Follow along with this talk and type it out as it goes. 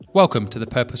Welcome to the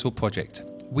Purposeful Project.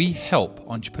 We help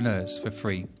entrepreneurs for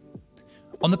free.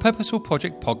 On the Purposeful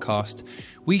Project podcast,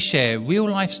 we share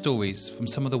real-life stories from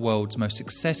some of the world's most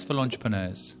successful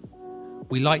entrepreneurs.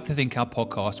 We like to think our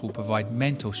podcast will provide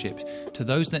mentorship to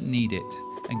those that need it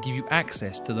and give you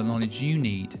access to the knowledge you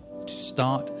need to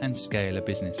start and scale a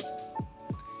business.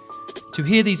 To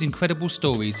hear these incredible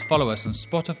stories, follow us on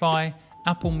Spotify,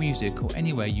 Apple Music, or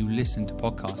anywhere you listen to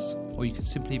podcasts, or you can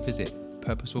simply visit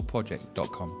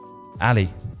purposefulproject.com.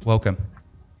 Ali, welcome.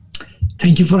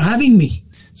 Thank you for having me.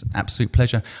 It's an absolute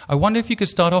pleasure. I wonder if you could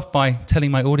start off by telling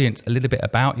my audience a little bit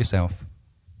about yourself.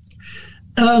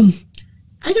 I don't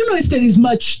know if there is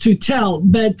much to tell,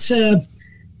 but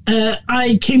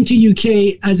I came to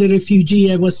UK as a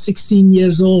refugee. I was 16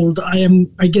 years old.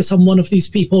 I guess I'm one of these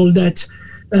people that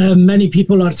many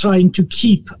people are trying to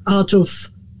keep out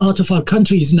of our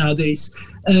countries nowadays.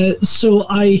 So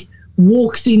I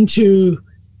walked into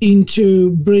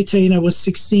Britain. I was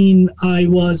 16. I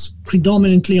was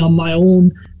predominantly on my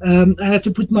own. I had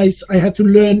to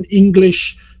learn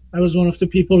English. I was one of the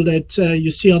people that you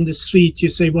see on the street. You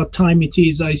say what time it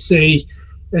is. I say,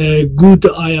 good,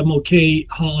 I am okay.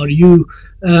 How are you?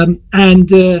 And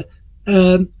then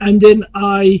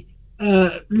I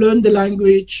learned the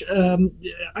language.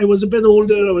 I was a bit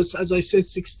older. I was, as I said,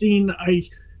 16. I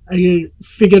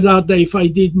figured out that if I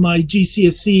did my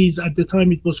GCSEs, at the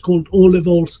time it was called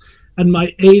O-levels, and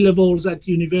my A-levels at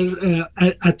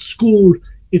school,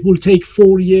 it will take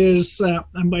 4 years.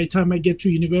 And by the time I get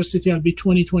to university, I'll be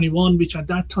 21, which at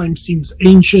that time seems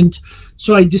ancient.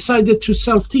 So I decided to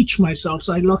self-teach myself.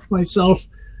 So I locked myself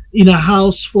in a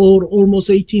house for almost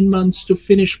 18 months to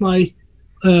finish my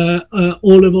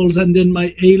O-levels and then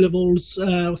my A-levels.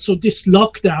 So this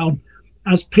lockdown,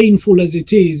 as painful as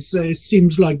it is,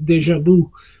 seems like deja vu.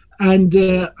 And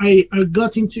I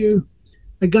got into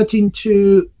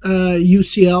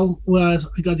UCL, where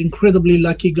I got incredibly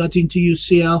lucky. Got into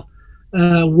UCL,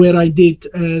 where I did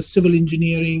civil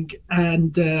engineering,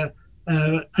 and then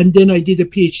I did a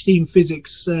PhD in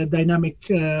physics, dynamic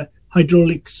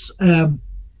hydraulics, and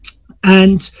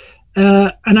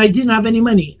I didn't have any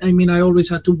money. I mean, I always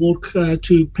had to work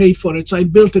to pay for it. So I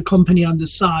built a company on the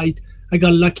side. I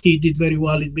got lucky, it did very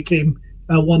well. It became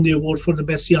won the award for the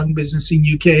best young business in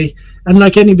UK. And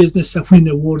like any business that win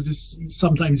awards,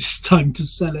 sometimes it's time to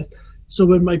sell it. So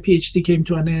when my PhD came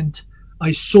to an end,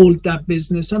 I sold that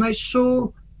business, and I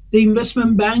saw the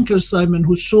investment banker, Simon,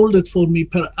 who sold it for me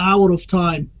per hour of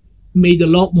time, made a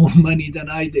lot more money than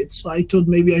I did. So I thought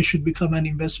maybe I should become an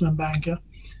investment banker,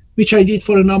 which I did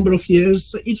for a number of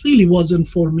years. It really wasn't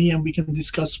for me, and we can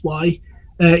discuss why.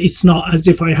 It's not as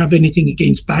if I have anything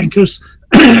against bankers.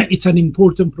 It's an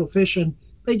important profession.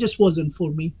 It just wasn't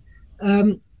for me.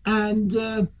 When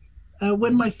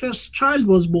my first child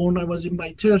was born, I was in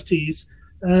my 30s.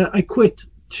 I quit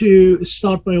to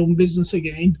start my own business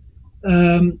again.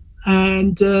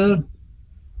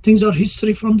 Things are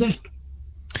history from there.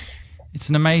 It's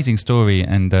an amazing story.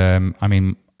 And I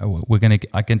mean,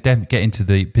 I can definitely get into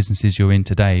the businesses you're in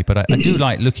today, but I do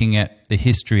like looking at the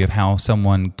history of how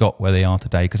someone got where they are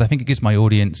today, because I think it gives my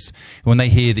audience, when they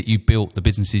hear that you built the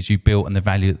businesses you built and the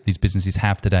value that these businesses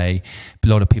have today, a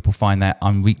lot of people find that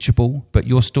unreachable. But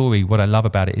your story, what I love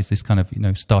about it is this kind of,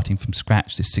 starting from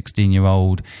scratch, this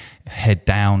 16-year-old head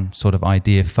down sort of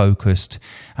idea focused.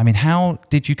 I mean, how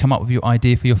did you come up with your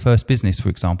idea for your first business, for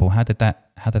example? How did that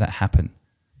happen?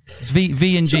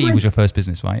 V&G was your first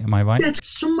business, right? Am I right? Yeah,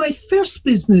 so my first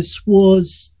business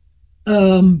was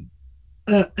we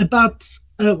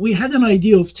had an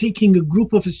idea of taking a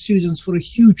group of students for a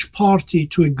huge party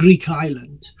to a Greek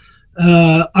island.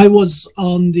 I was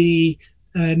on the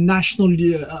national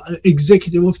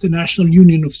executive of the National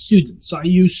Union of Students. So I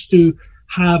used to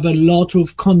have a lot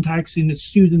of contacts in the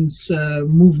students'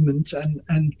 movement,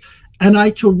 and I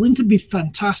thought, wouldn't it be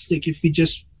fantastic if we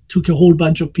just took a whole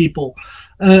bunch of people?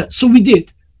 So we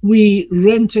did. We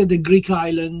rented a Greek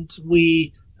island.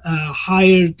 We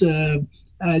hired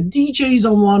DJs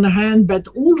on one hand, but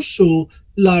also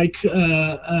like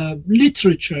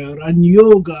literature and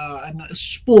yoga and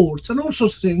sports and all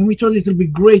sorts of things. And we thought it would be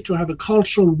great to have a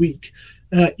cultural week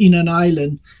in an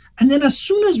island. And then as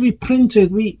soon as we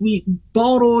printed, we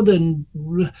borrowed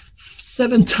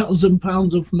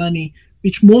 £7,000 of money,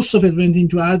 which most of it went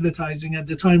into advertising. At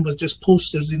the time was just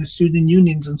posters in the student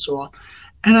unions and so on.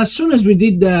 And as soon as we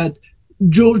did that,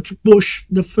 George Bush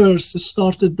the first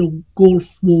started the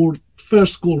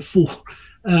first Gulf War,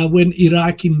 when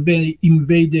Iraq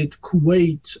invaded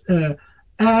Kuwait.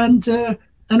 And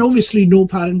obviously no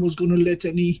parent was going to let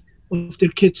any of their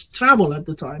kids travel at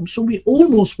the time. So we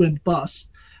almost went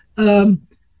bust.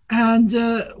 And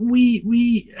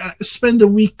we spent a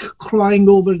week crying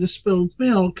over the spilled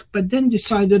milk, but then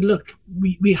decided, look,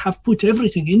 we have put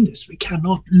everything in this. We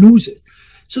cannot lose it.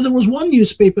 So there was one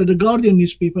newspaper, the Guardian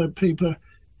newspaper,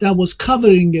 that was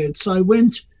covering it. So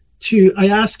I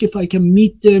asked if I can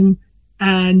meet them,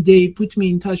 and they put me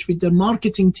in touch with their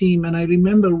marketing team. And I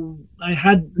remember I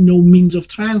had no means of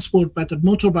transport but a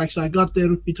motorbike. So I got there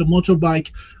with a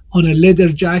motorbike on a leather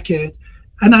jacket.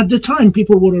 And at the time,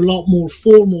 people were a lot more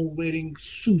formal, wearing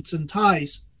suits and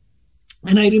ties.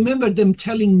 And I remember them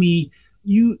telling me,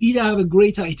 you either have a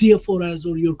great idea for us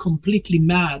or you're completely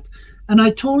mad. And I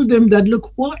told them that,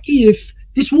 look, what if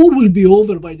this war will be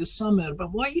over by the summer,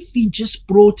 but what if we just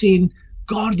brought in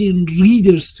Guardian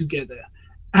readers together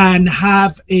and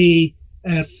have a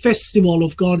festival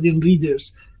of Guardian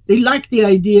readers? They liked the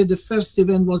idea. The first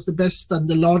event was the best and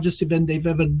the largest event they've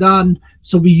ever done.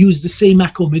 So we used the same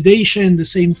accommodation, the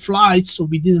same flights, so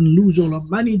we didn't lose all our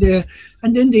money there.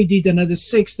 And then they did another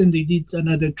 6, then they did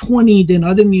another 20, then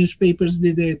other newspapers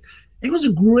did it. It was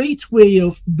a great way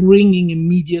of bringing a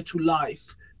media to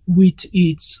life with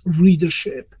its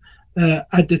readership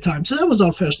at the time. So that was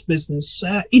our first business.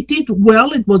 It did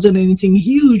well. It wasn't anything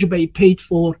huge, but it paid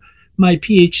for my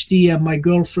PhD and my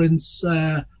girlfriend's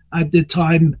at the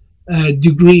time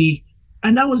degree,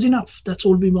 and that was enough. That's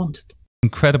all we wanted.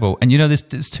 Incredible. And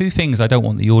there's two things I don't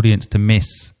want the audience to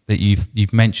miss that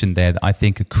you've mentioned there that I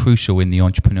think are crucial in the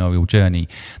entrepreneurial journey.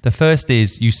 The first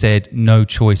is you said no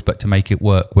choice but to make it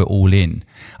work. We're all in.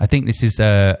 I think this is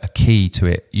a key to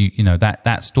it. You know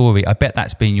that story. I bet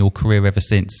that's been your career ever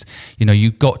since.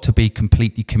 You've got to be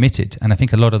completely committed. And I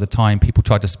think a lot of the time people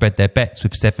try to spread their bets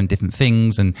with 7 different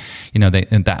things, and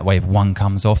and that way if one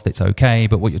comes off, that's okay.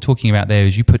 But what you're talking about there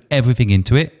is you put everything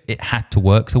into it. It had to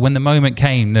work. So when the moment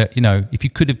came that if you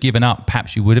could have given up,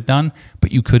 perhaps you would have done,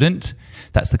 but you couldn't.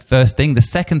 That's the first thing. The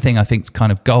second thing I think is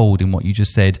kind of gold in what you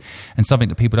just said, and something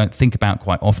that people don't think about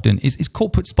quite often, is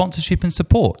corporate sponsorship and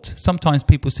support. Sometimes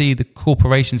people see the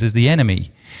corporations as the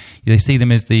enemy. They see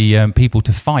them as the people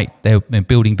to fight. They're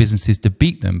building businesses to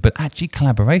beat them. But actually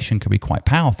collaboration can be quite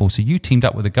powerful. So you teamed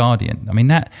up with The Guardian. I mean,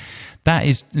 that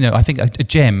is, I think a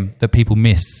gem that people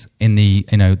miss in the,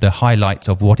 the highlights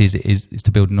of what is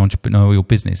to build an entrepreneurial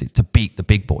business. It's to beat the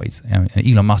big boys.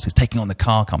 Elon Musk is taking on the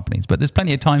car companies, but there's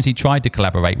plenty of times he tried to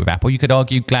collaborate with Apple. You could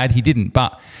argue glad he didn't,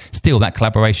 but still that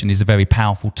collaboration is a very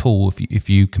powerful tool. If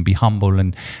you can be humble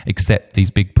and accept these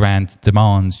big brand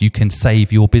demands, you can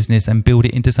save your business and build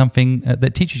it into something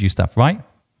that teaches you stuff, right?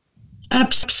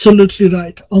 Absolutely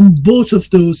right. On both of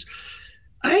those.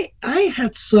 I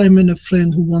had Simon, a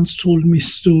friend, who once told me a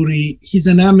story. He's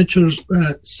an amateur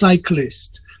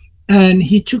cyclist, and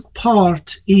he took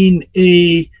part in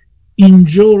a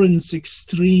endurance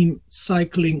extreme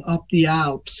cycling up the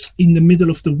Alps in the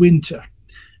middle of the winter.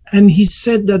 And he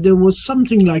said that there was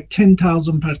something like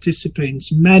 10,000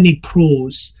 participants, many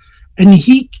pros, and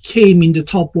he came in the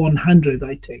top 100,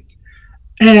 I think.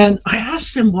 And I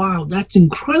asked him, wow, that's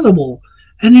incredible.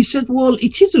 And he said, well,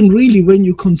 it isn't really when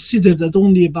you consider that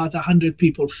only about 100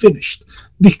 people finished,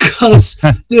 because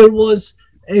there was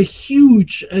a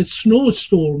huge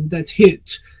snowstorm that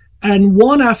hit, and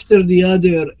one after the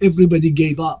other, everybody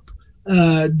gave up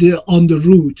on the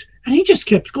route. And he just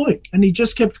kept going, and he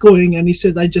just kept going. And he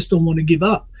said, I just don't want to give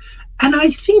up. And I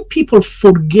think people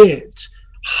forget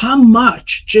how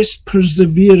much just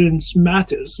perseverance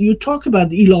matters. You talk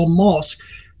about Elon Musk.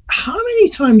 How many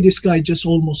times this guy just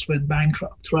almost went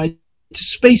bankrupt, right?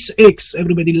 SpaceX,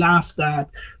 everybody laughed at.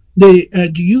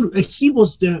 He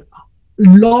was the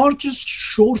largest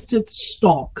shorted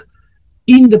stock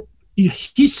in the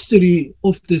history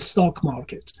of the stock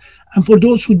market. And for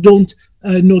those who don't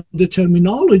know the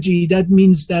terminology, that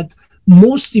means that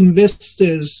most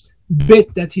investors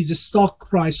bet that his stock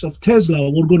price of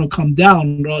Tesla were going to come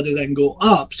down rather than go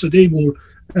up. So they will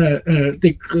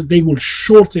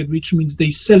short it, which means they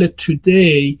sell it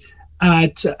today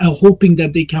at hoping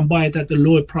that they can buy it at a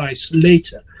lower price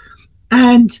later.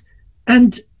 And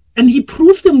he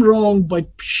proved them wrong by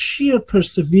sheer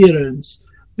perseverance,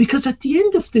 because at the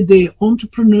end of the day,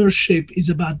 entrepreneurship is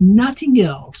about nothing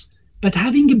else but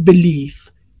having a belief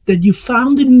that you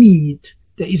found a need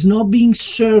that is not being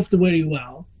served very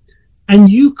well, and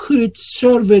you could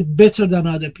serve it better than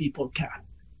other people can.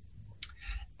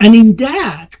 And in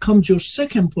that comes your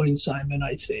second point, Simon,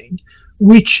 I think,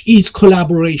 which is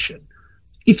collaboration.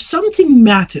 If something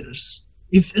matters,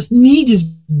 if a need is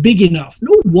big enough,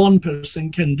 no one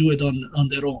person can do it on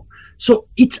their own. So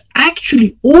it's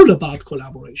actually all about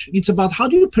collaboration. It's about how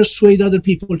do you persuade other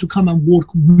people to come and work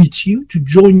with you, to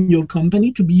join your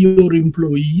company, to be your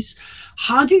employees?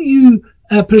 How do you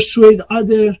persuade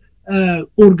other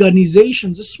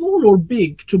organizations, small or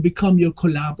big, to become your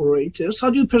collaborators? How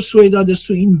do you persuade others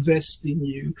to invest in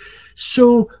you?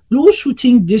 So those who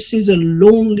think this is a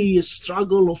lonely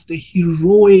struggle of the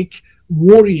heroic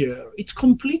warrior, it's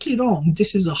completely wrong.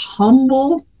 This is a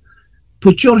humble,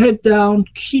 put your head down,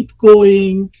 keep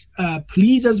going,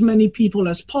 please as many people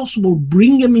as possible,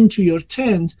 bring them into your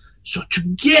tent, so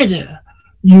together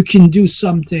you can do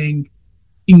something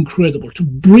incredible to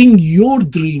bring your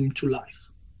dream to life.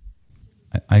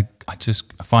 I just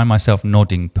find myself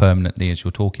nodding permanently as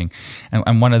you're talking.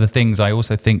 And one of the things I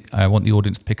also think I want the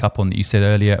audience to pick up on that you said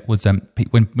earlier was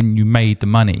when you made the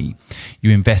money,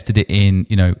 you invested it in,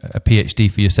 a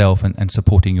PhD for yourself and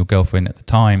supporting your girlfriend at the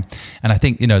time. And I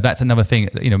think, that's another thing,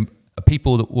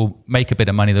 people that will make a bit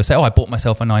of money, they'll say, oh, I bought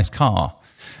myself a nice car.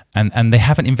 And they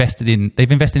haven't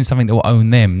they've invested in something that will own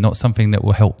them, not something that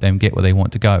will help them get where they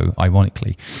want to go,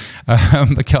 ironically.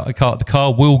 The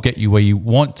car will get you where you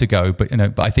want to go,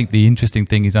 but I think the interesting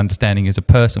thing is understanding as a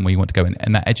person where you want to go,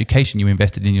 and that education you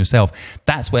invested in yourself.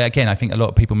 That's where, again, I think a lot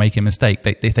of people make a mistake.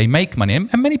 They make money,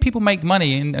 and many people make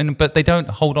money, but they don't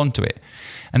hold on to it.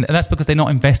 And that's because they're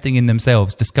not investing in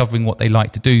themselves, discovering what they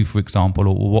like to do, for example,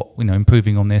 or what,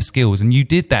 improving on their skills. And you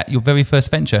did that, your very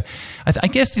first venture. I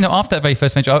guess, after that very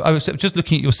first venture, I was just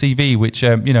looking at your CV, which,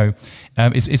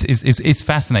 is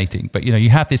fascinating. But, you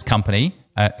have this company,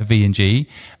 V&G,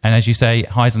 and as you say,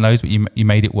 highs and lows, but you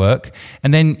made it work.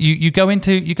 And then you go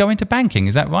into banking.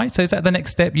 Is that right? So is that the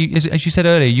next step? As you said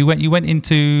earlier,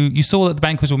 you saw that the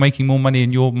bankers were making more money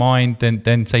in your mind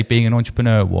than say being an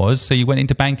entrepreneur was. So you went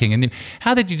into banking. And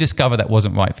how did you discover that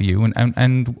wasn't right for you?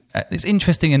 And it's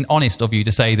interesting and honest of you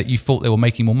to say that you thought they were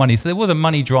making more money. So there was a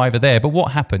money driver there, but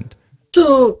what happened?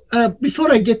 So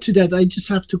before I get to that, I just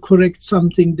have to correct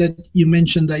something that you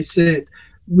mentioned. I said,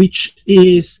 which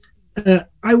is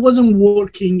I wasn't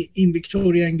working in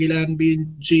Victoria and Gillan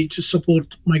B&G to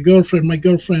support my girlfriend. My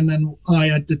girlfriend and I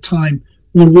at the time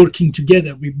were working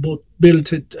together. We both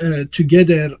built it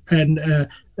together and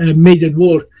made it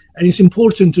work. And it's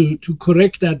important to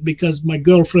correct that, because my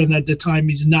girlfriend at the time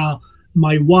is now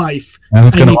my wife.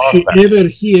 And if she ever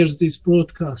hears this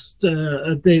broadcast,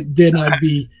 then I'll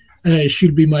be...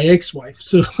 she'll be my ex-wife.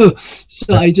 So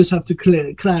I just have to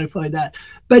clarify that.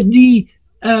 But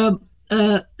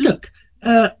look,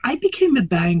 I became a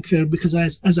banker because,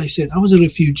 as I said, I was a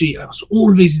refugee. I was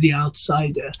always the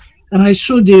outsider. And I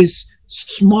saw these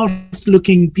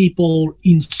smart-looking people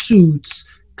in suits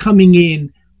coming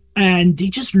in, and they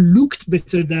just looked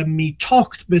better than me,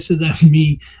 talked better than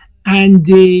me, and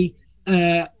they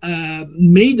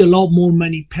made a lot more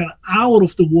money per hour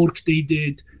of the work they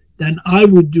did than I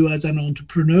would do as an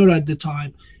entrepreneur at the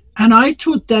time. And I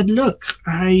thought that, look,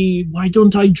 why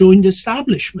don't I join the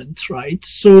establishment, right?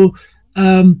 So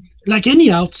like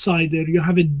any outsider, you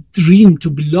have a dream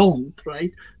to belong,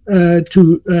 right?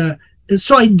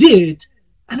 So I did,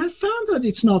 and I found that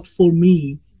it's not for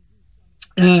me.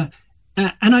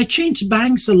 And I changed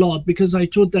banks a lot because I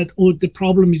thought that, oh, the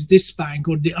problem is this bank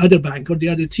or the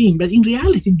other team. But in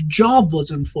reality, the job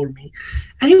wasn't for me.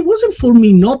 And it wasn't for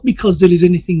me not because there is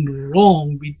anything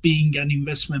wrong with being an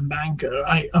investment banker.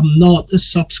 I am not a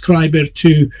subscriber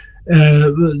to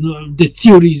the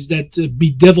theories that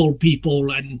bedevil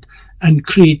people and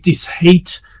create this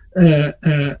hate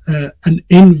and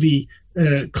envy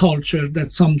culture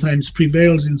that sometimes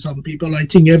prevails in some people. I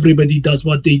think everybody does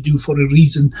what they do for a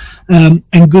reason,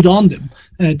 and good on them.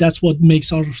 That's what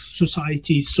makes our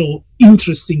society so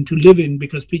interesting to live in,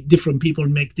 because different people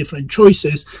make different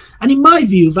choices. And in my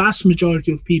view, vast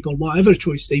majority of people, whatever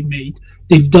choice they made,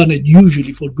 they've done it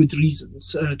usually for good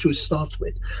reasons to start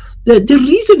with. The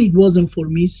reason it wasn't for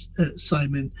me,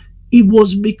 Simon, it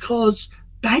was because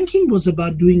banking was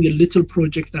about doing a little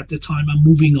project at the time and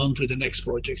moving on to the next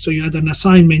project. So you had an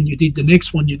assignment, you did the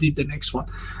next one, you did the next one.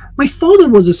 My father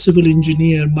was a civil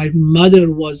engineer. My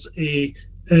mother was a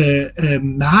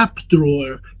map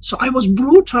drawer. So I was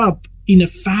brought up in a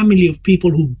family of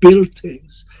people who built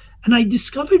things. And I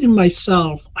discovered in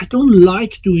myself, I don't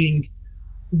like doing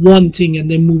one thing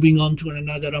and then moving on to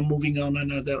another and moving on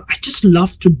another. I just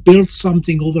love to build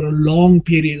something over a long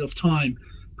period of time,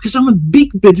 because I'm a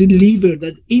big believer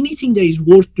that anything that is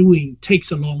worth doing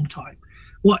takes a long time.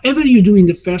 Whatever you do in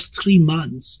the first 3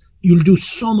 months, you'll do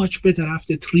so much better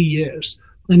after 3 years.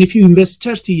 And if you invest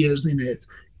 30 years in it,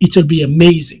 it'll be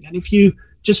amazing. And if you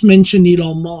just mention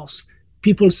Elon Musk,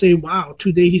 people say, wow,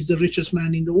 today he's the richest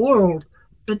man in the world.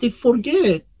 But they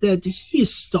forget that he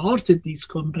started these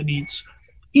companies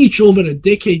each over a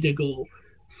decade ago,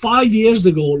 5 years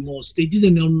ago almost. They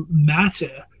didn't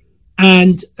matter.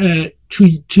 And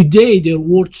today they're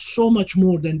worth so much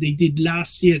more than they did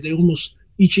last year. They almost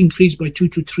each increased by 2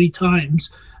 to 3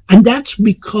 times. And that's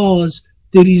because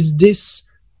there is this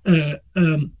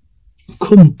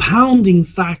compounding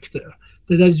factor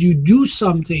that as you do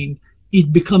something,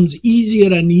 it becomes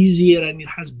easier and easier, and it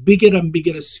has bigger and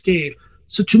bigger scale.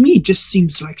 So to me, it just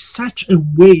seems like such a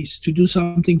waste to do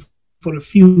something for a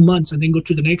few months and then go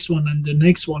to the next one and the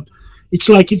next one. It's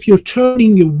like if you're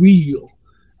turning a wheel,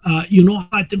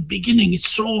 at the beginning, it's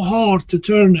so hard to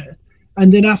turn it.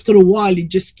 And then after a while, it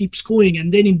just keeps going,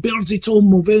 and then it builds its own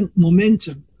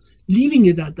momentum. Leaving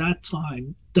it at that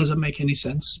time doesn't make any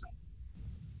sense to me.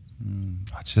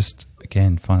 I just,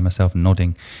 again, find myself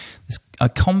nodding. A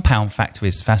compound factor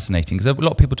is fascinating because a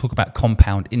lot of people talk about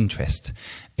compound interest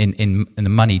in the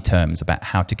money terms, about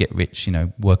how to get rich,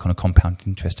 work on a compound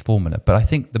interest formula. But I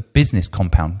think the business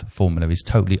compound formula is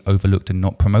totally overlooked and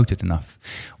not promoted enough.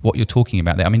 What you're talking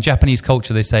about there. I mean, Japanese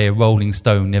culture, they say a rolling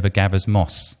stone never gathers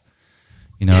moss.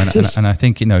 And I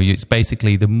think, it's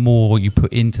basically the more you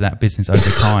put into that business over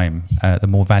time, the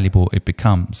more valuable it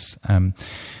becomes.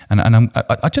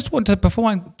 I just want to, before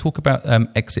I talk about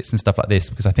exits and stuff like this,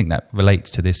 because I think that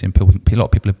relates to this, a lot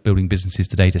of people are building businesses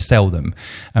today to sell them.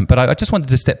 But I just wanted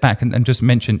to step back and just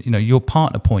mention, your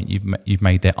partner point you've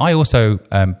made there. I also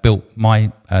built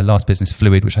my last business,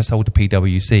 Fluid, which I sold to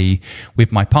PwC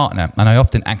with my partner. And I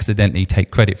often accidentally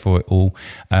take credit for it all.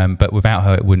 But without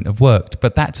her, it wouldn't have worked.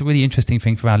 But that's a really interesting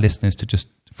thing for our listeners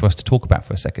for us to talk about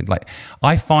for a second. Like,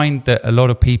 I find that a lot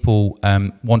of people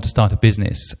want to start a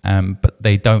business, but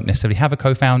they don't necessarily have a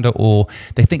co-founder, or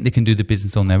they think they can do the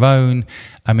business on their own.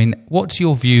 I mean, what's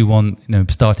your view on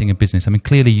starting a business? I mean,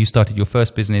 clearly you started your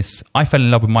first business. I fell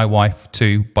in love with my wife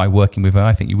too by working with her.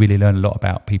 I think you really learn a lot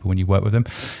about people when you work with them.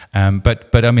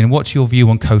 But I mean, what's your view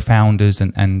on co-founders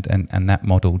and that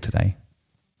model today?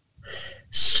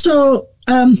 So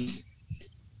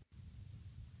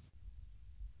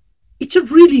it's a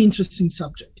really interesting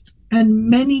subject, and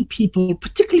many people,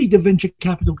 particularly the venture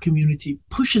capital community,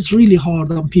 pushes really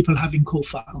hard on people having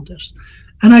co-founders.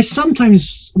 And I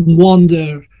sometimes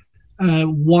wonder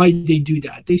why they do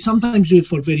that. They sometimes do it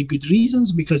for very good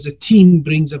reasons, because a team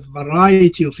brings a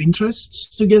variety of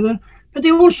interests together, but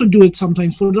they also do it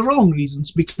sometimes for the wrong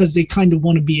reasons, because they kind of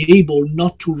want to be able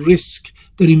not to risk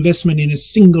their investment in a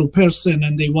single person,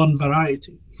 and they want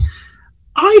variety.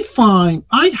 I find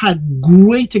I had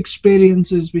great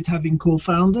experiences with having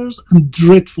co-founders and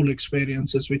dreadful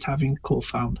experiences with having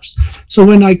co-founders. So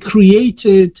when we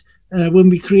created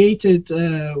Victoria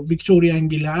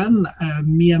and Gilan,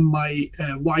 me and my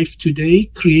wife today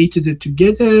created it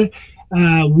together.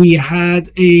 We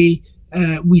had we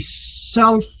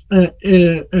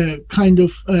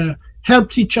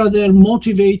helped each other,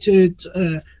 motivated,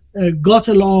 got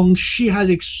along.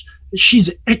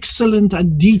 She's excellent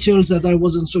at details that I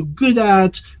wasn't so good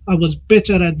at. I was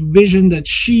better at vision that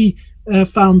she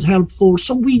found helpful.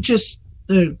 So we just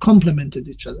complemented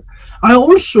each other. I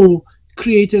also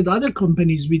created other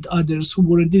companies with others who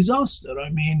were a disaster. I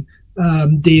mean,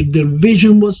 their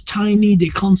vision was tiny. They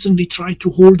constantly tried to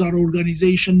hold our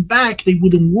organization back. They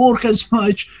wouldn't work as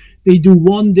much. They do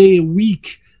 1 day a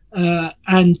week.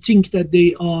 And think that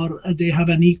they have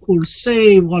an equal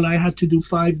say, while I had to do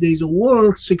 5 days of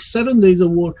work, 6-7 days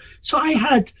of work. So I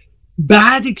had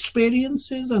bad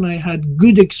experiences and I had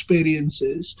good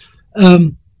experiences.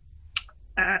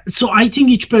 So I think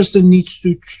each person needs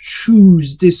to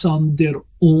choose this on their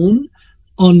own,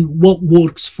 on what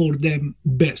works for them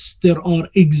best. There are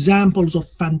examples of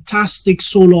fantastic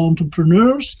solo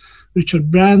entrepreneurs,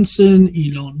 Richard Branson,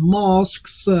 Elon Musk.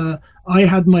 I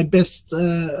had my best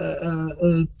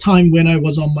time when I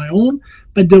was on my own,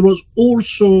 but there was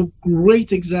also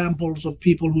great examples of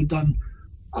people who've done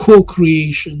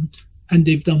co-creation, and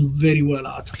they've done very well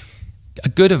at it. A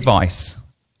good advice.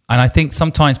 And I think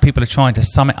sometimes people are trying to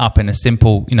sum it up in a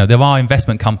simple, there are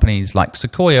investment companies like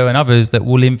Sequoia and others that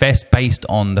will invest based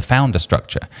on the founder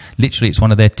structure. Literally, it's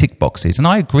one of their tick boxes. And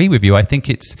I agree with you. I think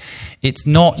it's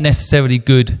not necessarily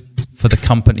good for the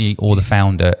company or the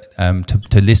founder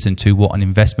to listen to what an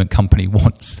investment company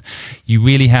wants. You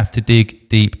really have to dig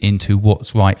deep into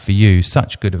what's right for you.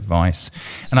 Such good advice.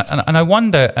 And I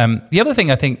wonder, the other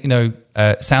thing I think,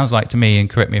 sounds like to me, and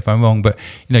correct me if I'm wrong, but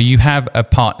you have a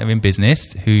partner in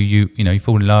business who you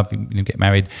fall in love, you get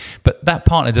married, but that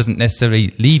partner doesn't necessarily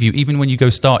leave you even when you go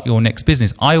start your next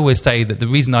business. I always say that the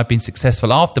reason I've been successful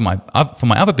for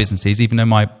my other businesses, even though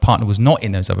my partner was not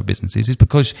in those other businesses, is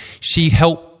because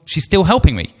she's still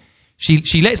helping me.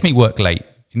 She lets me work late.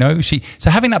 You know, so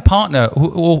having that partner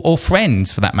or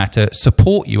friends, for that matter,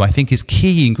 support you, I think, is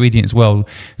key ingredient as well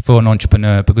for an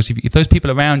entrepreneur. Because if those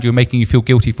people around you are making you feel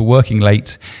guilty for working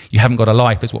late, you haven't got a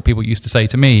life, is what people used to say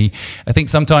to me. I think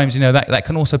sometimes, you know, that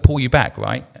can also pull you back,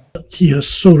 right? You're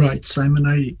so right,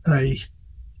 Simon. I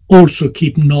also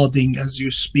keep nodding as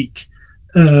you speak.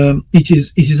 It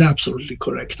is absolutely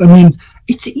correct. I mean,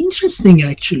 it's interesting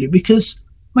actually, because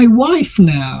my wife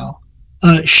now,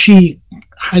 she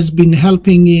has been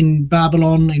helping in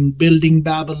Babylon, in building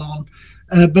Babylon,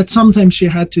 but sometimes she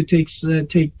had to take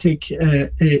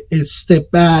a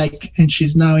step back, and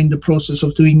she's now in the process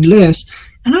of doing less.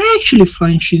 And I actually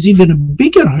find she's even a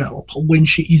bigger help when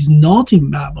she is not in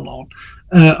Babylon.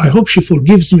 I hope she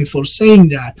forgives me for saying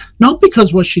that, not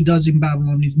because what she does in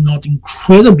Babylon is not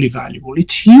incredibly valuable,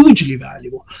 it's hugely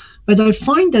valuable, but I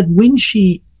find that when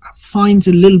she finds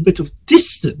a little bit of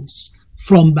distance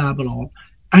from Babylon,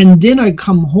 and then I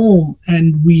come home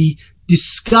and we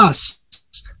discuss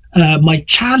my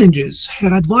challenges,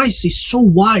 her advice is so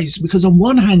wise, because on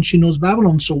one hand she knows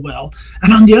Babylon so well,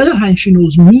 and on the other hand she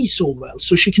knows me so well,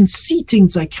 so she can see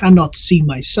things I cannot see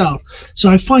myself. So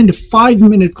I find a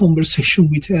 5-minute conversation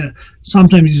with her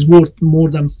sometimes is worth more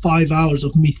than 5 hours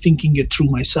of me thinking it through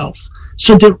myself.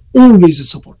 So they're always a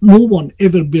support. No one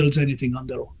ever builds anything on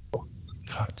their own.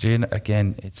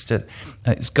 Again, it's just,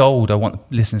 it's gold. I want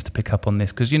listeners to pick up on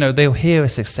this, because, you know, they'll hear a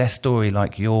success story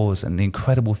like yours and the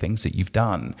incredible things that you've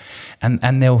done,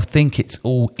 and they'll think it's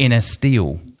all inner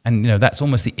steel, and, you know, that's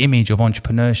almost the image of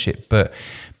entrepreneurship. But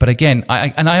again,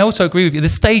 I also agree with you. The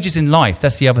stages in life,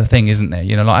 that's the other thing, isn't there?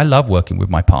 You know, like, I love working with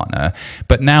my partner,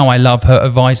 but now I love her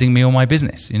advising me on my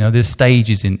business. You know, there's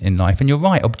stages in life, and you're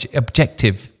right.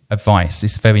 Objective advice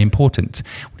is very important.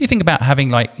 What do you think about having,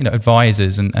 like, you know,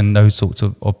 advisors and those sorts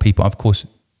of people? Of course,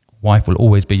 wife will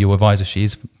always be your advisor. She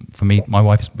is for me. My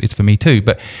wife is for me too.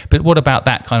 But what about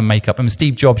that kind of makeup? I mean,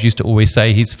 Steve Jobs used to always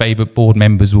say his favorite board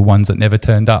members were ones that never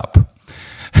turned up.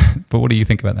 But what do you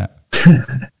think about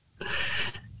that?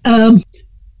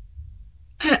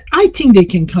 I think they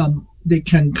can come. They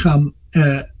can come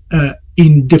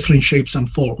in different shapes and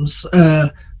forms.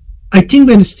 I think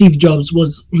when Steve Jobs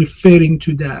was referring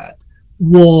to that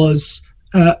was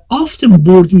often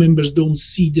board members don't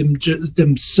see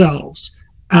themselves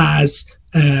as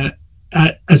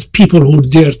people who are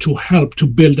there to help to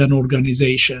build an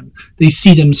organization. They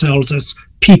see themselves as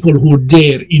people who are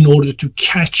there in order to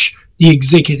catch the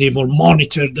executive or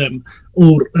monitor them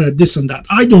or this and that.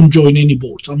 I don't join any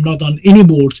boards. I'm not on any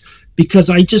boards, because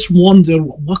I just wonder,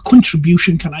 what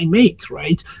contribution can I make,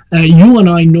 right? You and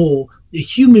I know a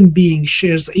human being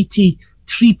shares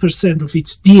 83% of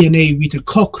its DNA with a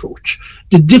cockroach.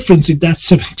 The difference is that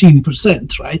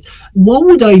 17%, right? What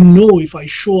would I know if I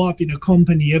show up in a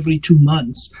company every 2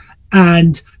 months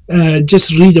and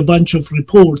just read a bunch of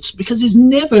reports? Because it's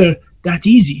never that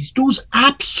easy. It's those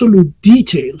absolute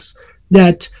details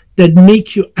that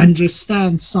make you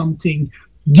understand something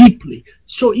deeply.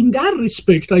 So in that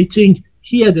respect, I think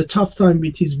he had a tough time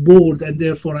with his board, and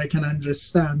therefore I can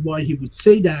understand why he would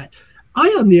say that. I,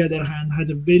 on the other hand, had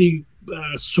a very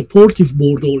supportive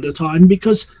board all the time,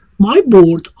 because my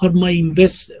board are my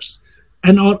investors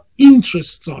and our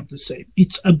interests are the same.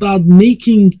 It's about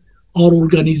making our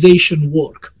organization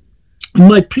work. In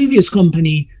my previous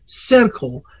company,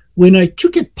 Circle, when I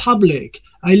took it public,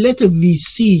 I let a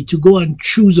VC to go and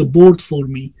choose a board for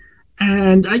me.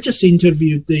 And I just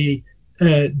interviewed the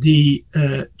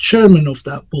chairman of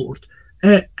that board.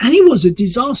 And it was a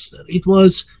disaster. It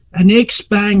was an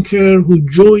ex-banker who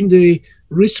joined a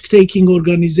risk-taking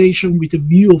organization with a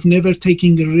view of never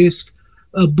taking a risk,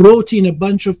 brought in a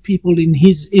bunch of people in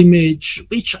his image,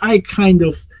 which I kind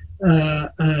of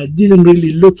didn't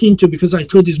really look into, because I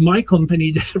thought it's my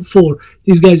company, therefore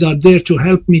these guys are there to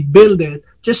help me build it,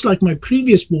 just like my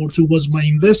previous board who was my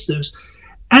investors.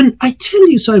 And I tell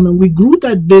you, Simon, we grew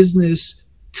that business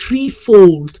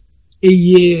threefold a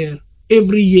year,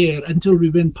 every year, until we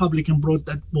went public and brought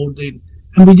that board in.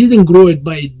 And we didn't grow it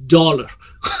by $1.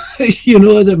 You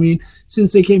know what I mean?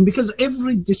 Since they came, because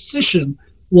every decision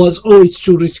was, oh, it's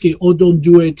too risky, oh, don't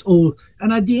do it, oh.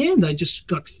 And at the end, I just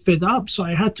got fed up. So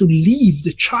I had to leave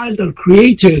the child I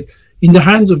created in the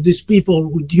hands of these people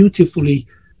who dutifully,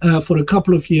 for a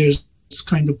couple of years,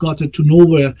 kind of got it to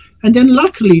nowhere. And then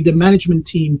luckily, the management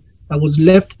team that was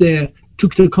left there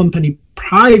took the company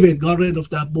private, got rid of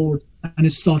that board, and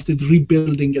it started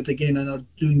rebuilding it again, and are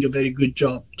doing a very good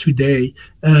job today.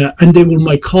 And they were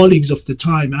my colleagues of the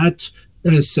time at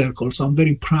Circle, so I'm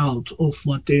very proud of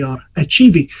what they are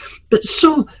achieving. But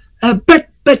so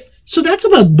that's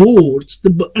about boards.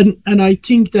 And I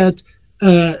think that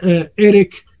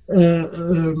Eric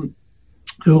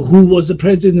who was the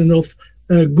president of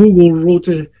Google, wrote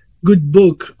a good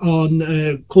book on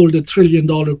called The $1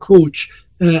 Trillion Coach,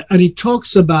 and it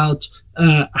talks about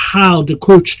how the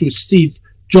coach to Steve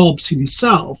Jobs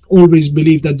himself always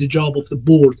believed that the job of the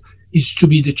board is to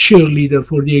be the cheerleader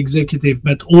for the executive,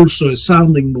 but also a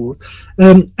sounding board.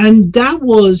 And that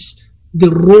was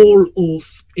the role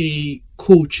of a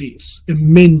coach, is a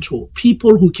mentor,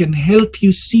 people who can help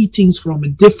you see things from a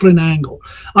different angle.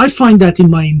 I find that in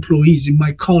my employees, in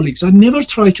my colleagues. I never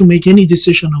try to make any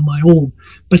decision on my own,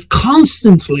 but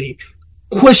constantly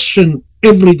question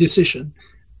every decision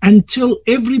until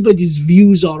everybody's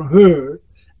views are heard,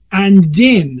 and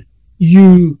then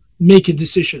you make a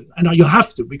decision. And you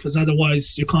have to, because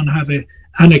otherwise you can't have a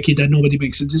anarchy that nobody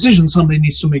makes a decision. Somebody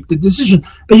needs to make the decision,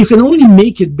 but you can only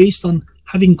make it based on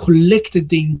having collected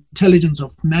the intelligence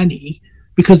of many,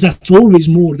 because that's always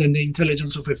more than the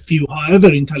intelligence of a few,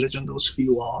 however intelligent those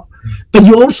few are. But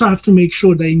you also have to make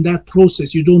sure that in that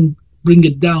process you don't bring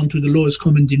it down to the lowest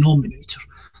common denominator,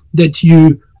 that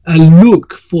you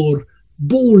look for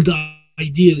bold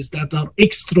ideas that are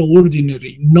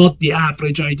extraordinary, not the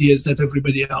average ideas that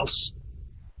everybody else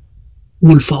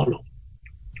will follow.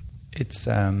 It's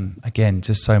again,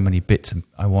 just so many bits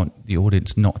I want the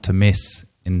audience not to miss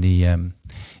in the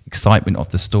excitement of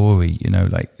the story.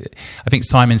 Like I think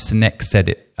Simon Sinek said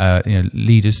it,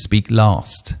 leaders speak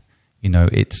last.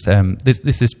 It's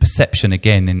this perception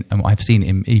again, and I've seen it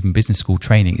in even business school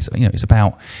training. It's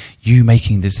about you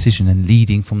making the decision and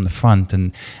leading from the front,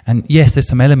 and yes, there's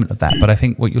some element of that. But I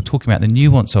think what you're talking about, the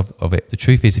nuance of it, the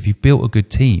truth is, if you've built a good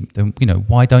team, then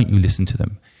why don't you listen to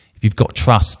them? If you've got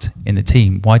trust in the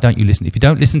team, why don't you listen? If you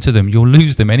don't listen to them, you'll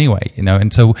lose them anyway.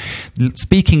 And so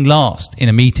speaking last in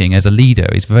a meeting as a leader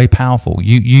is very powerful.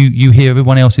 You hear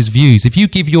everyone else's views. If you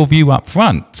give your view up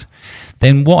front,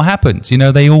 then what happens?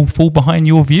 They all fall behind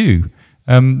your view.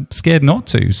 Scared not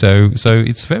to. So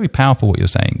it's very powerful what you're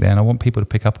saying there, and I want people to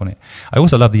pick up on it. I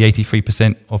also love the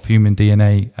 83% of human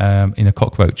DNA in a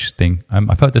cockroach thing.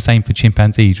 I've heard the same for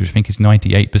chimpanzees, which I think is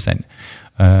 98%.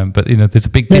 But there's a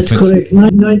big difference. That's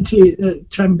correct. 90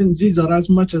 chimpanzees are as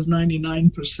much as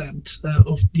 99%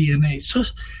 of DNA. So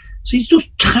it's those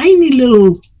tiny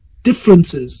little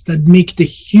differences that make the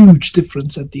huge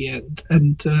difference at the end.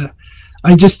 And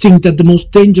I just think that the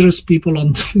most dangerous people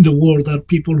in the world are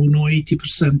people who know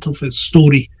 80% of a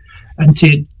story and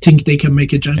think they can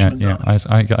make a judgment. Yeah.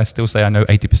 I still say I know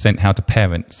 80% how to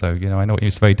parent, so I know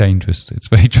it's very dangerous. It's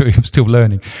very true. I'm still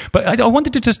learning. But I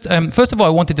wanted to just first of all, I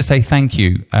wanted to say thank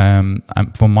you on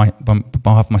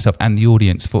behalf of myself and the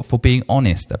audience for being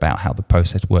honest about how the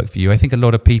process worked for you. I think a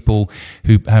lot of people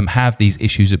who have these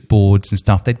issues at boards and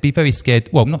stuff, they'd be very scared.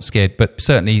 Well, not scared, but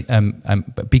certainly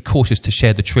be cautious to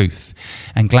share the truth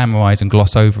and glamorize and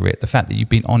gloss over it. The fact that you've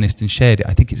been honest and shared it,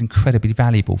 I think, is incredibly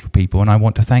valuable for people, and I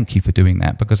want to thank you for doing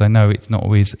that, because I know it's not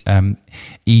always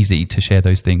easy to share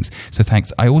those things. So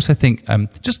thanks. I also think,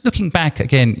 just looking back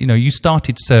again, you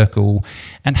started Circle,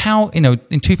 and how,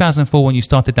 in 2004 when you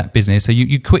started that business, so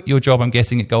you quit your job, I'm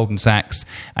guessing, at Goldman Sachs,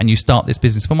 and you start this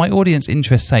business. For my audience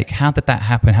interest's sake, how did that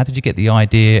happen? How did you get the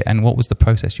idea, and what was the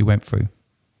process you went through?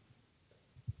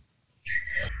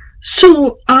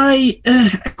 So I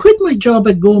quit my job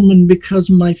at Goldman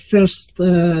because my first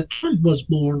child was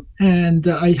born, and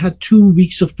I had 2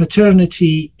 weeks of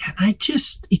paternity, and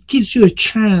it gives you a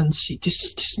chance.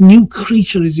 This new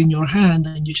creature is in your hand,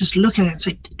 and you just look at it and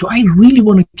say, do I really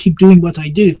want to keep doing what I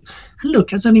do? And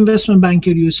look, as an investment banker,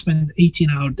 you spend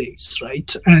 18-hour days,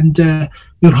 right? And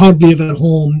you're hardly ever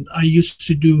home. I used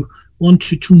to do 1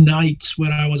 to 2 nights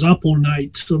where I was up all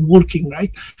night, so working,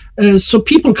 right? So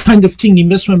people kind of think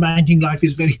investment banking life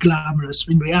is very glamorous.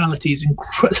 In reality, it's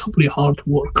incredibly hard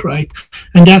work, right?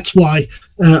 And that's why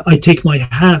I take my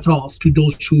hat off to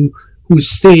those who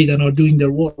stayed and are doing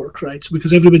their work, right? So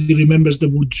because everybody remembers the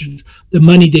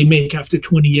money they make after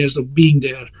 20 years of being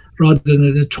there, rather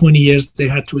than the 20 years they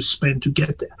had to spend to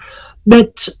get there.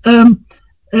 But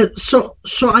so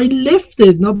I left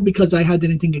it, not because I had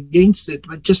anything against it,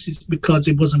 but just because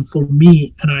it wasn't for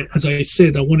me. And as I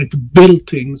said, I wanted to build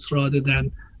things rather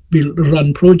than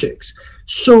run projects.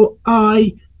 So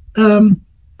I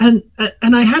and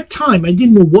I had time. I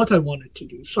didn't know what I wanted to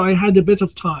do, so I had a bit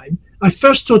of time. I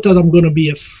first thought that I'm going to be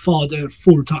a father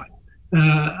full time,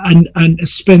 and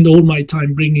spend all my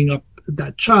time bringing up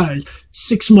that child.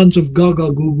 6 months of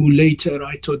gaga goo goo later,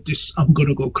 I thought, I'm going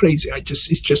to go crazy.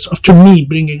 It's just, to me,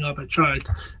 bringing up a child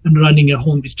and running a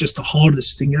home is just the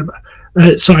hardest thing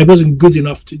ever. So I wasn't good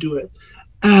enough to do it.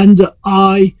 And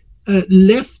I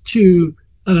left to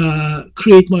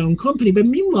create my own company. But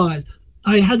meanwhile,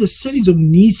 I had a series of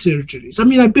knee surgeries. I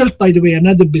mean, I built, by the way,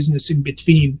 another business in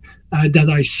between that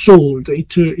I sold.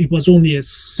 It was only a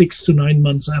 6 to 9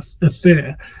 months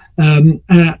affair, and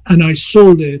I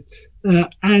sold it.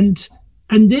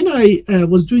 And then I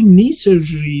was doing knee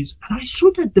surgeries, and I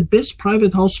saw that the best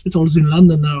private hospitals in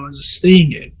London that I was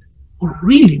staying in were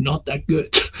really not that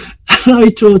good. And I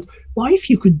thought, why if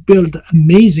you could build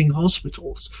amazing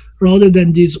hospitals rather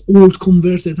than these old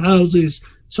converted houses?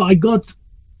 So I got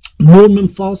Norman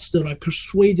Foster. I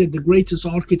persuaded the greatest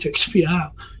architects we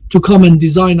have to come and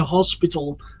design a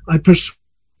hospital. I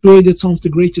persuaded some of the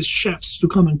greatest chefs to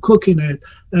come and cook in it,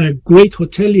 great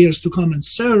hoteliers to come and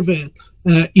serve it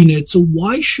in it. So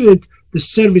why should the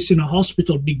service in a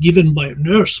hospital be given by a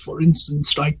nurse, for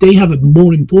instance, right? They have a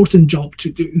more important job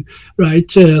to do, right,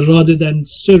 rather than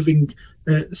serving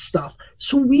stuff.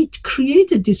 So we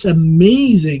created this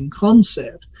amazing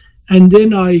concept, and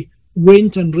then I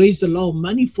went and raised a lot of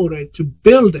money for it to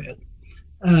build it.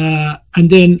 And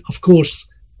then, of course,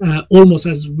 almost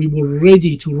as we were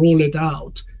ready to roll it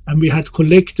out and we had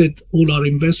collected all our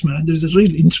investment, and there's a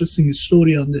really interesting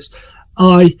story on this,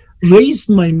 I raised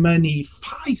my money,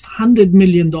 $500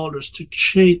 million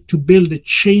to build a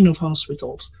chain of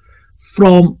hospitals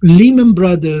from Lehman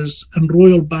Brothers and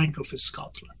Royal Bank of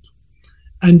Scotland.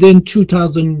 And then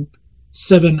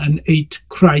 2007 and 8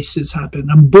 crisis happened,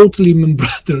 and both Lehman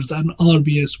Brothers and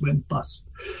RBS went bust.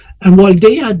 And while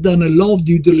they had done a lot of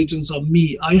due diligence on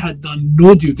me, I had done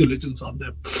no due diligence on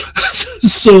them.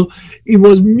 So it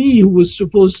was me who was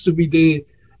supposed to be the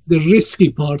risky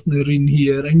partner in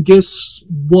here. And guess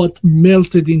what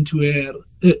melted into air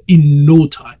in no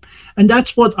time? And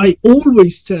that's what I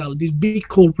always tell these big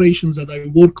corporations that I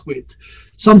work with.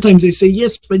 Sometimes they say,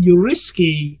 yes, but you're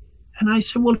risky. And I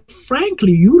said, well,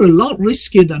 frankly, you're a lot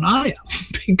riskier than I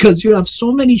am because you have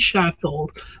so many shackles.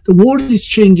 The world is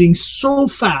changing so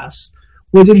fast.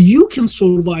 Whether you can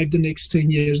survive the next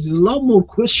 10 years is a lot more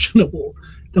questionable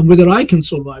than whether I can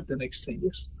survive the next 10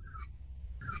 years.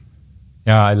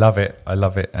 Yeah, I love it. I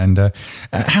love it. And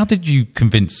how did you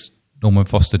convince Norman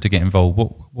Foster to get involved?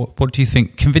 What do you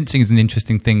think? Convincing is an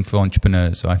interesting thing for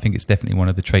entrepreneurs. So I think it's definitely one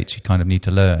of the traits you kind of need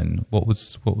to learn. What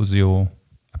was your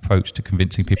approach to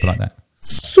convincing people like that?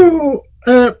 So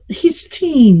his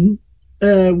team,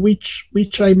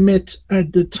 which I met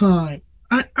at the time,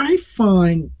 I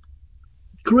find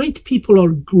great people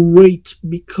are great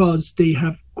because they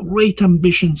have great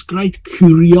ambitions, great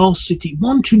curiosity,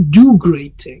 want to do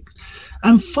great things.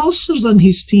 And Foster's and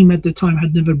his team at the time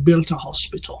had never built a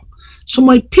hospital. So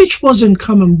my pitch wasn't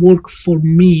come and work for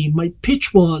me. My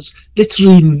pitch was, let's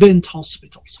reinvent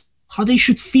hospitals, how they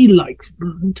should feel like.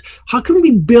 How can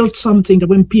we build something that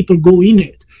when people go in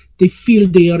it, they feel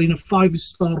they are in a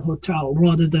 5-star hotel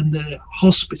rather than the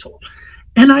hospital?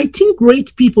 And I think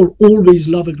great people always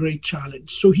love a great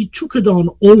challenge. So he took it on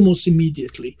almost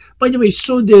immediately. By the way,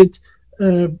 so did,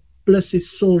 bless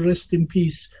his soul, rest in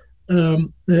peace,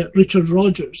 Richard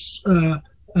Rogers,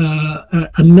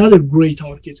 another great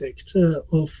architect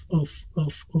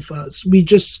of us. We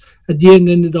just at the end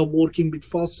ended up working with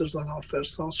Foster's on our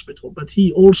first hospital, but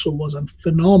he also was a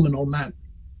phenomenal man.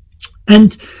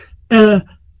 And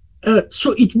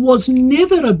so it was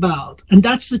never about, and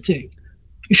that's the thing,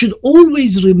 you should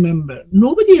always remember,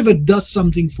 nobody ever does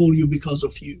something for you because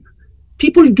of you.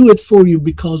 People do it for you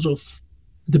because of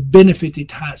the benefit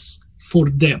it has for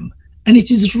them. And it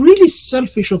is really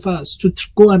selfish of us to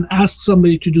go and ask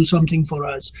somebody to do something for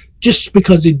us just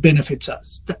because it benefits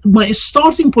us. My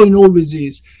starting point always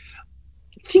is,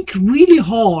 think really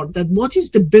hard that what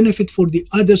is the benefit for the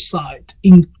other side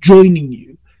in joining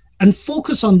you, and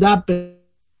focus on that benefit.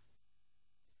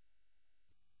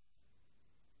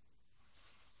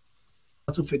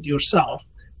 Out of it yourself,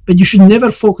 but you should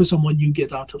never focus on what you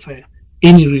get out of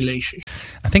any relationship.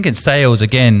 I think in sales,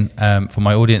 again, for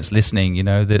my audience listening, you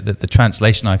know, the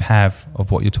translation I have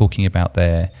of what you're talking about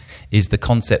there is the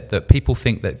concept that people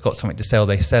think they've got something to sell,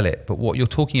 they sell it. But what you're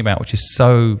talking about, which is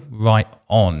so right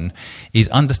on, is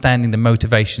understanding the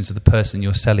motivations of the person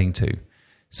you're selling to.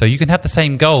 So you can have the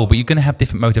same goal, but you're going to have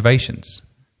different motivations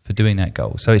for doing that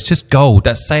goal. So it's just gold.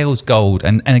 That's sales gold.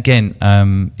 And again,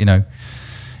 you know,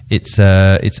 it's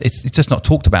just not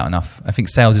talked about enough. I think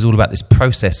sales is all about this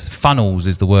process. Funnels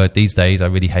is the word these days I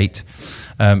really hate.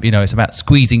 You know, it's about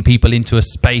squeezing people into a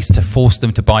space to force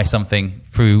them to buy something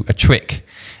through a trick,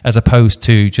 as opposed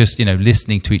to just, you know,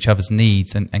 listening to each other's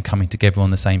needs and coming together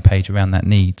on the same page around that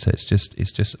need. So it's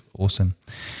just awesome.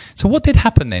 So what did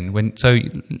happen then? So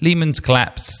Lehman's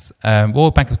collapsed,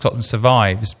 Royal Bank of Scotland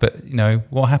survives, but, you know,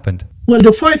 what happened? Well,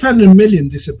 the 500 million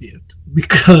disappeared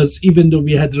because even though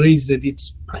we had raised it,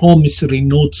 it's promissory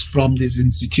notes from these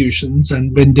institutions,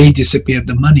 and when they disappeared,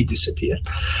 the money disappeared.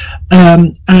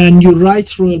 And you're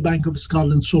right, Royal Bank of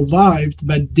Scotland survived,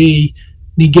 but they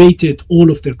negated all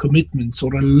of their commitments,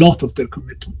 or a lot of their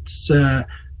commitments.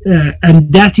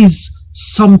 And that is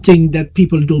something that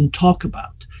people don't talk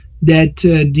about, that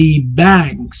the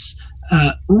banks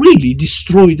really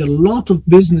destroyed a lot of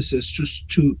businesses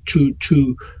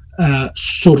to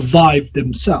survive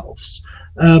themselves.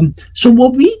 So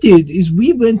what we did is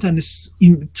we went and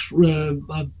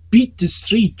beat the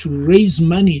street to raise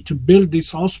money to build these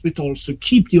hospitals, to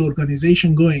keep the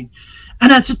organization going.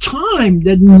 And at a time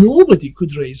that nobody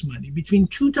could raise money, between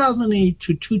 2008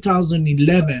 to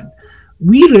 2011,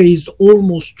 we raised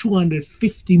almost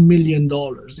 $250 million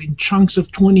in chunks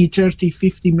of 20, 30,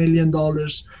 $50 million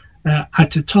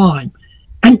at a time.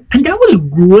 And that was a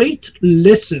great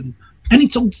lesson. And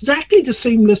it's exactly the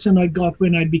same lesson I got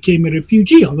when I became a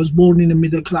refugee. I was born in a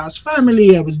middle-class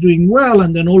family. I was doing well,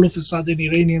 and then all of a sudden,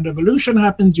 Iranian Revolution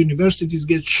happens. Universities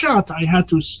get shut. I had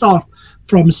to start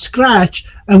from scratch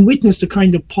and witness the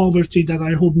kind of poverty that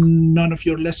I hope none of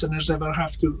your listeners ever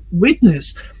have to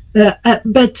witness.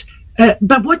 But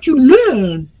what you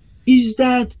learn is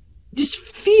that this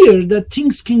fear that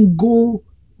things can go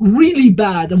really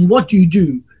bad, and what you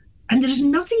do. And there is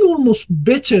nothing almost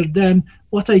better than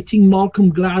what I think Malcolm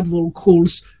Gladwell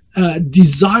calls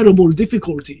desirable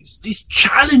difficulties, these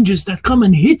challenges that come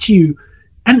and hit you.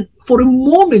 And for a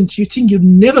moment, you think you're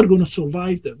never going to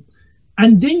survive them.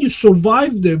 And then you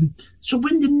survive them. So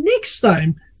when the next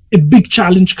time a big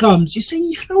challenge comes, you say,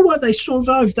 you know what, I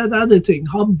survived that other thing.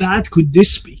 How bad could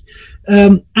this be?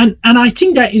 And I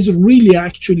think that is really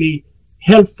actually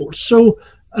helpful. So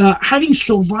having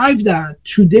survived that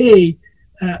today,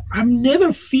 I'm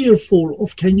never fearful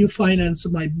of can you finance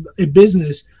a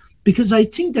business, because I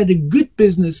think that a good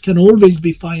business can always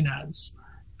be financed.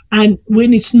 And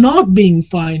when it's not being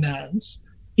financed,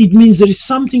 it means there is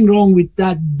something wrong with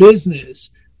that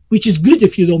business, which is good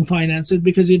if you don't finance it,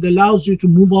 because it allows you to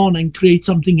move on and create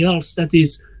something else that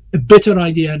is a better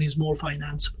idea and is more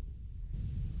financeable.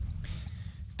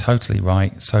 Totally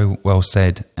right. So well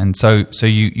said. And so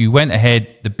you went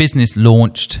ahead, the business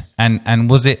launched, and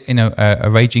was it a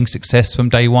raging success from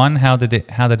day one? How did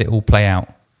it all play out?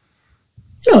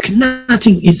 Look,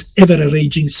 nothing is ever a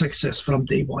raging success from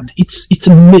day one. It's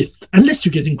a myth, unless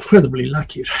you get incredibly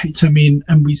lucky, right? I mean,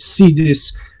 and we see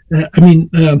this.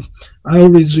 I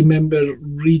always remember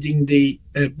reading the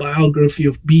biography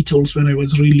of Beatles when I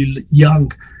was really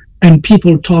young. And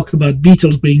people talk about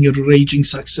Beatles being a raging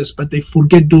success, but they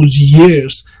forget those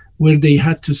years where they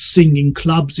had to sing in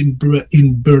clubs in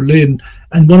Berlin.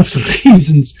 And one of the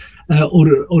reasons,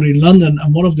 or in London,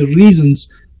 and one of the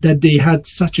reasons that they had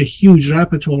such a huge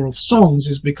repertoire of songs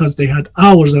is because they had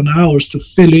hours and hours to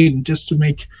fill in just to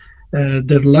make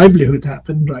their livelihood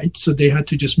happen, right? So they had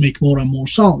to just make more and more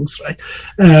songs, right,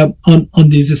 on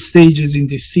these stages in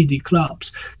these CD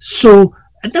clubs. So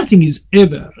nothing is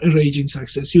ever a raging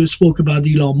success. You spoke about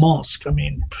Elon Musk. I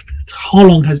mean, how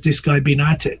long has this guy been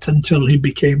at it until he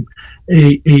became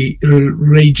a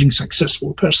raging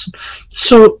successful person?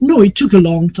 So no, it took a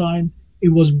long time. It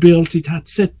was built. It had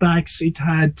setbacks. It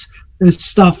had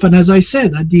stuff. And as I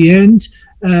said, at the end,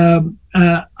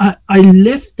 I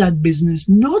left that business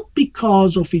not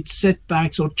because of its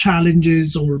setbacks or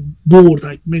challenges or board.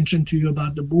 I mentioned to you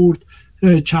about the board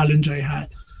challenge I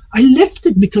had. I left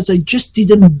it because I just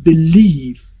didn't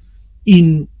believe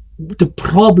in the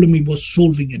problem it was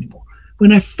solving anymore.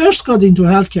 When I first got into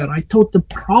healthcare, I thought the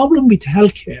problem with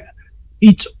healthcare,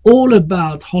 it's all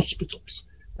about hospitals.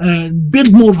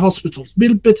 Build more hospitals,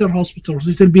 build better hospitals,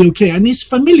 it'll be okay. And it's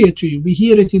familiar to you. We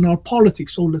hear it in our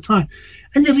politics all the time.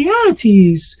 And the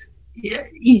reality is,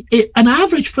 an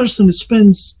average person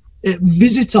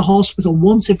visits a hospital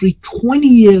once every 20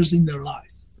 years in their life.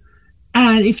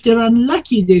 And if they're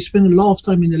unlucky, they spend a lot of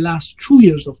time in the last 2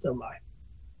 years of their life.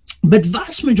 But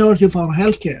vast majority of our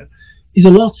healthcare is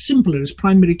a lot simpler. It's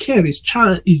primary care, it's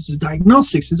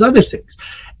diagnostics, it's other things.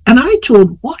 And I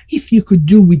thought, what if you could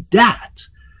do with that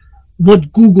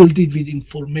what Google did with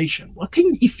information? What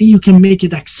if you can make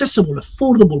it accessible,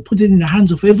 affordable, put it in the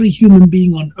hands of every human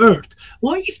being on earth?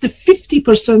 What if the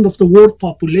 50% of the world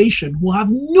population who have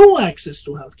no access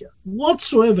to healthcare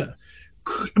whatsoever,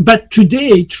 but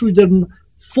today through their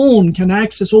phone can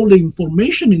access all the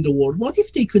information in the world? What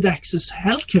if they could access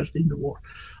healthcare in the world?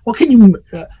 What can you?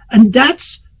 And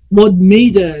that's what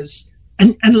made us.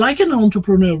 And like an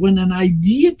entrepreneur, when an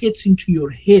idea gets into your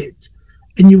head,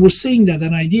 and you were saying that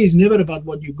an idea is never about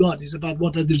what you got, it's about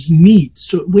what others need.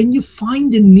 So when you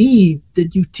find a need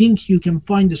that you think you can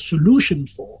find a solution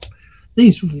for, then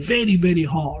it's very, very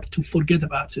hard to forget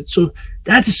about it. So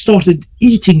that started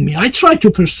eating me. I tried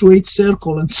to persuade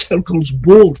Circle and Circle's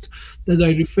board that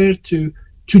I referred to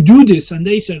do this, and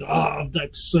they said,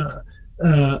 that's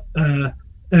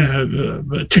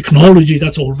technology,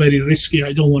 that's all very risky,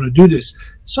 I don't want to do this.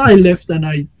 So I left and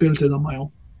I built it on my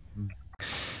own.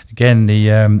 Again,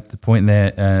 the point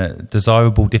there,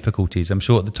 desirable difficulties. I'm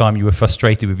sure at the time you were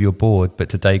frustrated with your board, but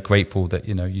today grateful that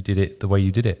you did it the way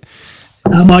you did it.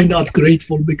 Am I not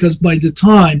grateful? Because by the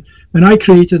time when I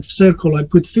created Circle, I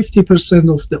put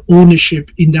 50% of the ownership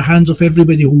in the hands of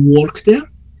everybody who worked there,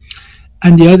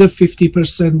 and the other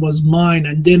 50% was mine.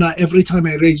 And then every time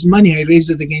I raised money, I raised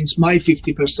it against my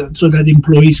 50% so that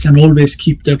employees can always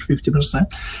keep their 50%.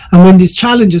 And when these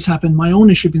challenges happened, my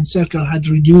ownership in Circle had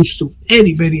reduced to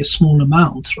very, very small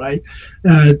amount, right?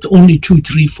 Only 2,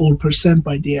 3, 4%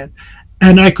 by the end.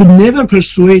 And I could never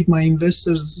persuade my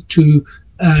investors to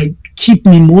keep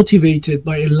me motivated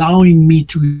by allowing me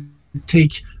to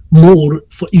take more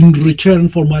in return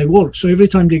for my work. So every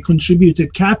time they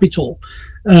contributed capital,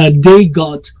 they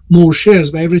got more shares.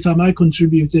 But every time I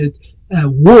contributed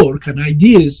work and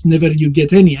ideas, never you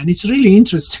get any. And it's really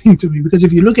interesting to me, because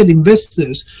if you look at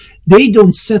investors, they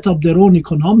don't set up their own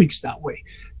economics that way.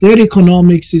 Their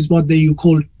economics is what you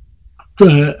call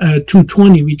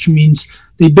 220, which means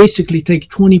they basically take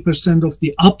 20% of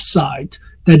the upside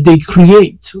that they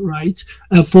create, right,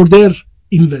 for their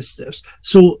investors.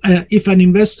 So if an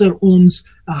investor owns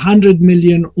 100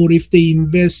 million, or if they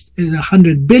invest in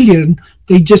 100 billion,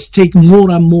 they just take more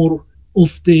and more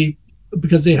of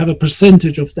because they have a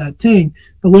percentage of that thing.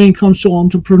 But when it comes to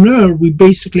entrepreneur, we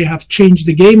basically have changed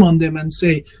the game on them and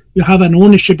say you have an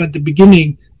ownership at the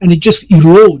beginning, and it just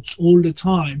erodes all the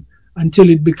time until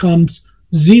it becomes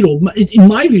zero. In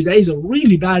my view, that is a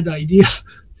really bad idea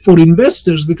for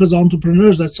investors, because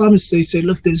entrepreneurs at some stage say,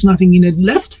 look, there's nothing in it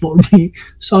left for me,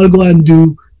 so I'll go and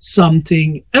do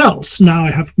something else. Now I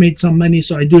have made some money,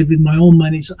 so I do it with my own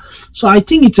money. So I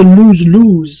think it's a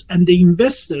lose-lose, and the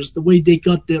investors, the way they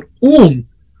got their own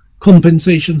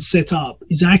compensation set up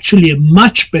is actually a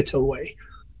much better way,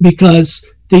 because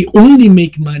they only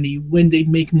make money when they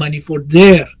make money for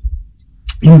their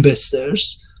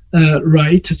investors.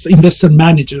 Right, it's investor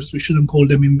managers. We shouldn't call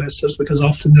them investors, because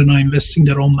often they're not investing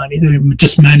their own money, they're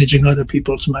just managing other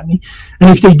people's money. And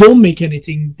if they don't make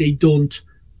anything, they don't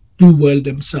do well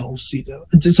themselves either.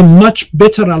 It's a much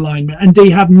better alignment, and they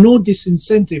have no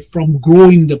disincentive from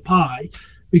growing the pie,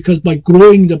 because by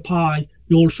growing the pie,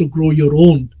 you also grow your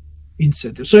own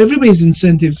incentive. So everybody's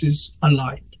incentives is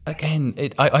aligned. Again,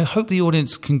 I hope the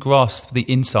audience can grasp the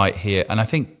insight here. And I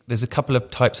think there's a couple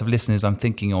of types of listeners I'm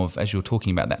thinking of as you're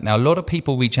talking about that. Now, a lot of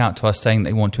people reach out to us saying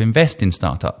they want to invest in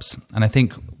startups. And I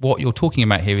think what you're talking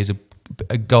about here is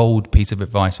a gold piece of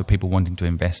advice for people wanting to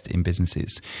invest in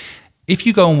businesses. If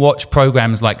you go and watch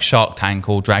programs like Shark Tank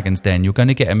or Dragon's Den, you're going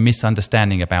to get a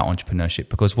misunderstanding about entrepreneurship,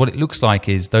 because what it looks like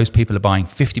is those people are buying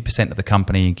 50% of the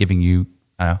company and giving you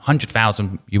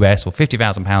 100,000 US or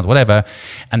 50,000 pounds, whatever,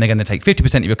 and they're going to take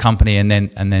 50% of your company, and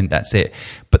then that's it.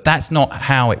 But that's not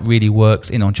how it really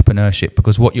works in entrepreneurship,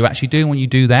 because what you're actually doing when you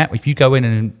do that, if you go in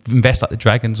and invest like the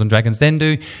Dragons on Dragon's Den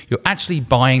do, you're actually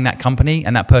buying that company,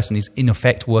 and that person is in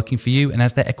effect working for you. And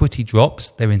as their equity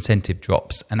drops, their incentive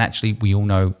drops. And actually, we all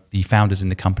know the founders in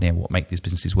the company are what make these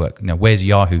businesses work. Where's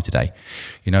Yahoo today?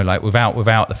 Like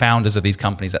without the founders of these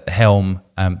companies at the helm,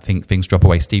 things drop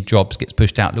away. Steve Jobs gets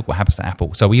pushed out. Look what happens to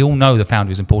Apple. So we all know the founder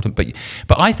is important. But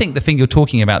I think the thing you're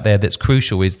talking about there that's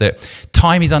crucial is that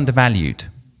time is undervalued,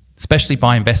 especially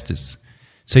by investors.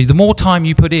 So the more time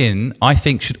you put in, I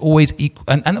think should always equal,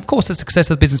 and of course the success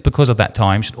of the business because of that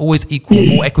time should always equal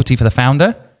more equity for the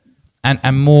founder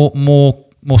and more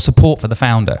support for the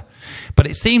founder. But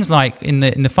it seems like in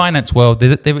the finance world,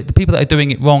 the people that are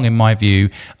doing it wrong, in my view,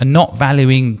 are not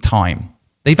valuing time.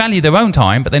 They value their own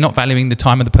time, but they're not valuing the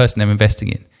time of the person they're investing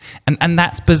in. And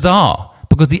that's bizarre,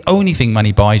 because the only thing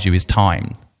money buys you is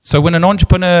time. So when an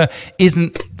entrepreneur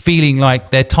isn't feeling like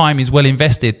their time is well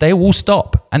invested, they will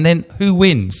stop. And then who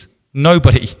wins?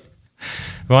 Nobody.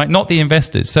 Right? Not the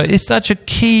investors. So it's such a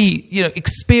key,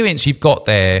 experience you've got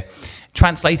there,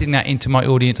 translating that into my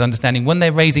audience understanding when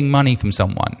they're raising money from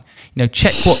someone.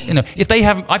 Check what, if they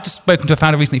have, I've just spoken to a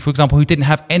founder recently, for example, who didn't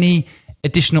have any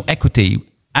additional equity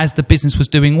as the business was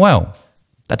doing well.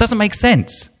 That doesn't make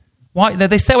sense. Why?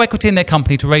 They sell equity in their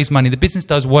company to raise money. The business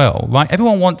does well, right?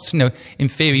 Everyone wants, in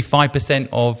theory, 5%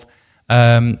 of,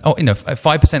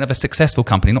 5% of a successful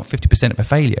company, not 50% of a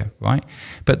failure, right?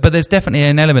 But there's definitely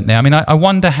an element there. I mean, I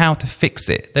wonder how to fix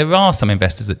it. There are some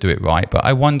investors that do it right, but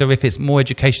I wonder if it's more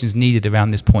education is needed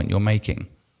around this point you're making.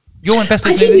 your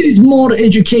investors I think there is more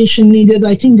education needed.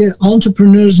 I think that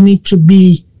entrepreneurs need to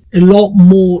be a lot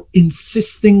more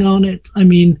insisting on it. I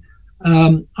mean,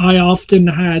 I often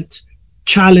had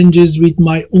challenges with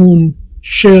my own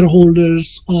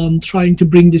shareholders on trying to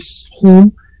bring this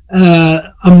home.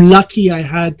 I'm lucky I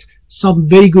had some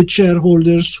very good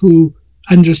shareholders who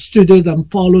understood it and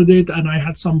followed it, and I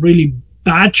had some really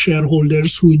bad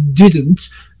shareholders who didn't.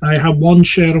 I have one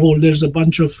shareholders, a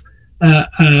bunch of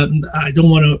I don't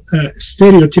want to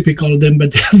stereotypical them,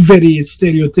 but they're very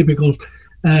stereotypical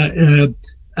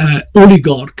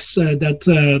oligarchs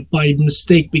that by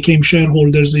mistake became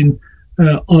shareholders in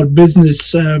our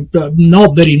business.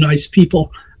 Not very nice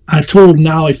people at all.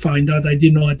 Now I find out, I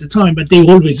didn't know at the time, but they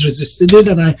always resisted it.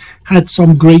 And I had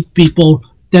some great people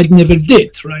that never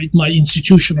did, right? My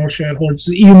institutional shareholders.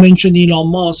 You mentioned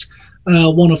Elon Musk,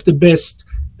 one of the best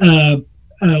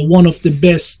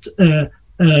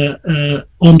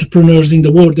entrepreneurs in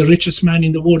the world, the richest man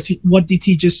in the world. What did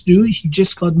he just do? He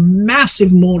just got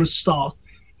massive more stock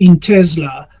in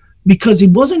Tesla, because it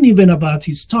wasn't even about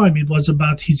his time, it was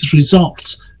about his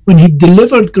results. When he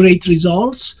delivered great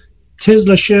results,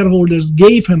 Tesla shareholders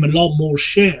gave him a lot more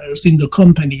shares in the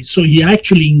company. So he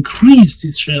actually increased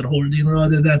his shareholding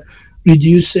rather than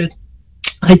reduce it.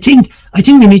 I think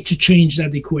we need to change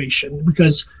that equation,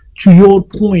 because to your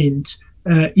point,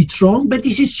 it's wrong, but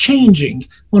this is changing.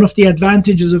 One of the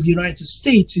advantages of the United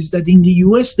States is that in the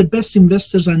US, the best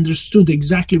investors understood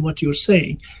exactly what you're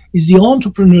saying. Is the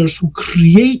entrepreneurs who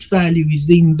create value, is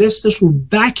the investors who are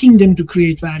backing them to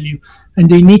create value, and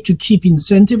they need to keep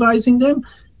incentivizing them.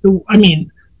 I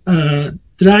mean,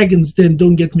 Dragon's Den,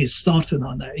 don't get me started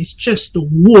on that. It's just the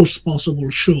worst possible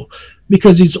show,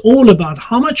 because it's all about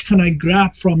how much can I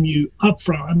grab from you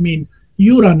upfront. I mean,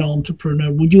 you're an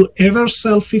entrepreneur. Would you ever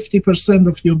sell 50%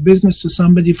 of your business to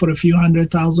somebody for a few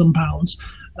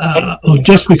 £100,000, or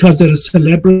just because they're a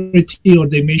celebrity or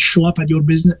they may show up at your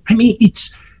business? I mean,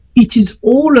 it is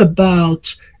all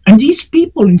about, and these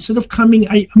people, instead of coming,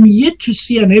 I'm yet to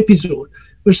see an episode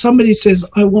where somebody says,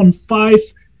 I want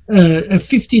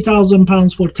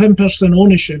 £50,000 for 10%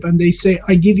 ownership, and they say,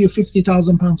 I give you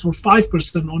 £50,000 for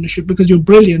 5% ownership because you're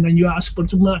brilliant and you ask for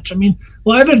too much. I mean,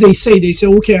 whatever they say,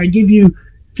 okay, I give you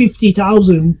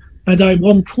 50,000, but I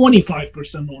want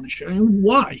 25% ownership. I mean,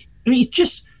 why? I mean,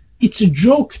 it's a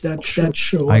joke, that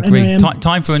show. I agree.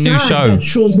 Time for a new show. That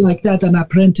shows like that, an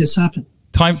Apprentice happen.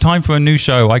 Time for a new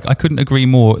show. I couldn't agree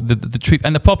more. The truth,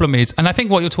 and the problem is, and I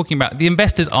think what you're talking about, the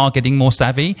investors are getting more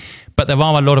savvy, but there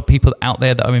are a lot of people out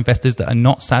there that are investors that are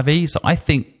not savvy. So I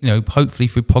think, hopefully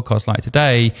through podcasts like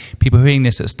today, people hearing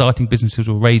this that are starting businesses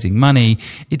or raising money,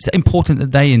 it's important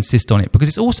that they insist on it, because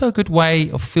it's also a good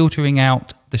way of filtering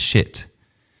out the shit.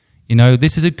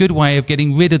 This is a good way of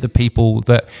getting rid of the people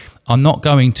that are not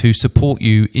going to support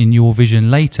you in your vision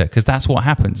later, because that's what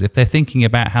happens. If they're thinking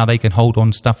about how they can hold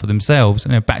on stuff for themselves,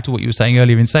 back to what you were saying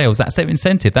earlier in sales, that's their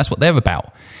incentive. That's what they're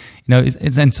about.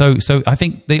 And so I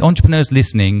think the entrepreneurs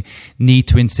listening need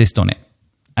to insist on it.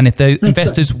 And if the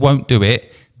investors won't do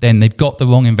it, then they've got the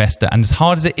wrong investor. And as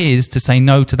hard as it is to say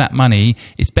no to that money,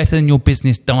 it's better than your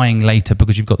business dying later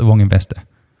because you've got the wrong investor.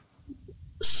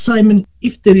 Simon,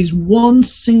 if there is one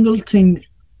single thing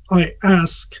I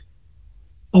ask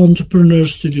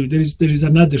entrepreneurs to do, there is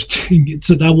another thing,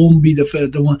 so that won't be the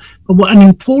one. But an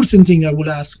important thing I will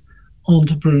ask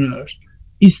entrepreneurs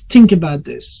is, think about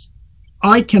this.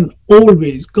 I can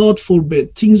always, God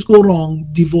forbid, things go wrong,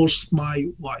 divorce my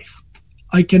wife.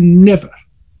 I can never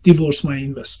divorce my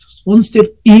investors. Once they're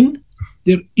in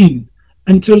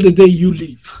until the day you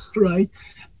leave, right?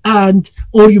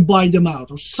 Or you buy them out,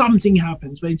 or something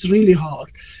happens, but it's really hard.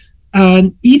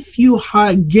 And if you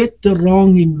get the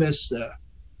wrong investor,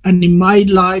 and in my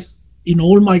life, in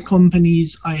all my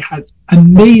companies, I had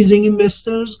amazing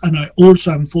investors, and I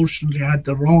also unfortunately had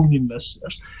the wrong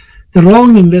investors. The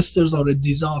wrong investors are a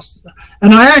disaster.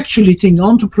 And I actually think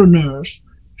entrepreneurs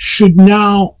should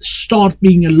now start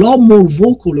being a lot more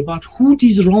vocal about who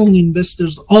these wrong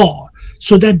investors are,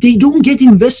 so that they don't get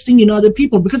investing in other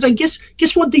people. Because I guess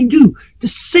what they do? The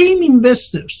same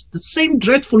investors, the same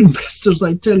dreadful investors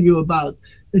I tell you about,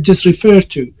 just refer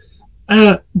to.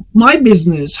 My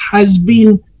business has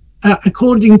been,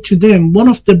 according to them, one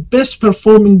of the best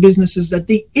performing businesses that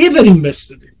they ever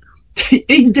invested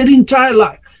in their entire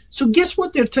life. So guess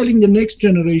what they're telling the next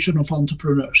generation of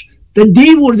entrepreneurs? That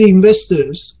they were the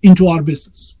investors into our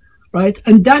business, right?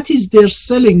 And that is their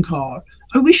selling card.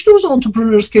 I wish those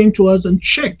entrepreneurs came to us and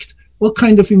checked what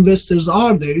kind of investors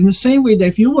are there. In the same way that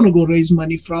if you want to go raise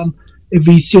money from a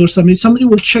VC or somebody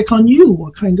will check on you.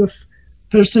 What kind of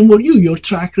person were you? Your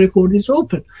track record is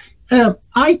open.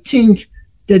 I think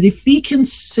that if we can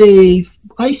save,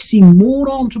 I see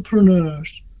more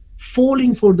entrepreneurs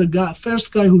falling for the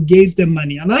first guy who gave them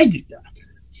money, and I did that,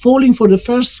 falling for the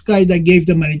first guy that gave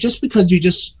them money just because you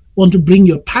just want to bring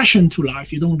your passion to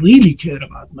life. You don't really care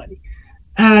about money.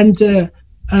 And they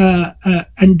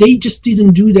just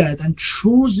didn't do that and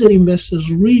chose their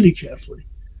investors really carefully.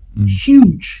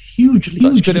 Hugely.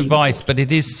 Such good advice, but it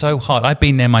is so hard. I've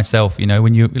been there myself, you know,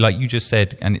 when you, like you just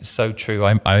said, and it's so true.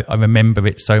 I remember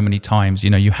it so many times. You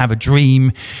know, you have a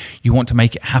dream, you want to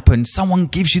make it happen. Someone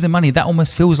gives you the money. That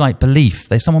almost feels like belief.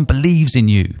 Someone believes in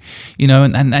you, you know,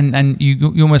 and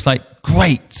you almost like,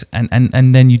 great,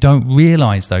 and then you don't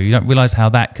realize how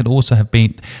that could also have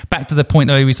been, back to the point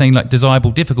where we were saying like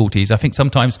desirable difficulties. I think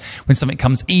sometimes when something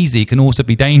comes easy, it can also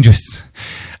be dangerous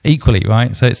equally,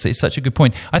 right? So it's such a good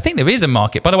point. I think there is a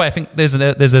market, by the way. I think there's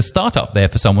a startup there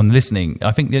for someone listening.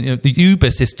 I think, you know, the Uber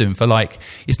system for, like,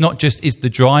 it's not just is the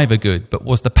driver good, but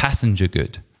was the passenger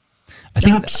good? I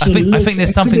think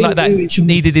there's something like that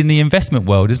needed in the investment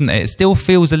world, isn't it? It still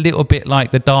feels a little bit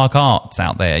like the dark arts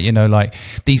out there, you know, like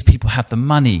these people have the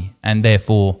money and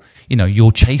therefore, you know,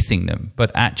 you're chasing them.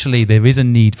 But actually there is a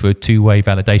need for a two-way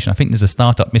validation. I think there's a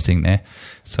startup missing there.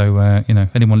 So, you know,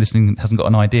 if anyone listening hasn't got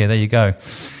an idea, there you go.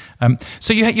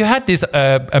 So you had this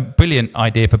a brilliant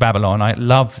idea for Babylon. I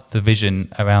love the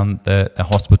vision around the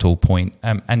hospital point.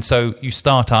 And so you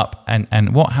start up,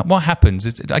 and what happens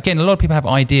is, again, a lot of people have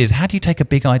ideas. How do you take a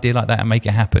big idea like that and make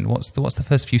it happen? What's the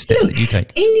first few steps that you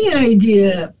take? Any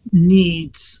idea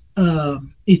needs,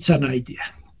 it's an idea.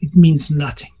 It means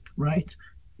nothing, right?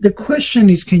 The question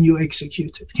is, can you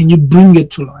execute it? Can you bring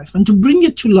it to life? And to bring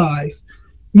it to life,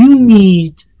 you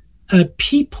need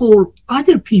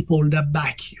other people that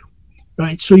back you.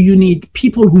 Right, so you need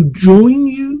people who join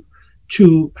you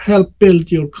to help build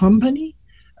your company.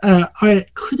 I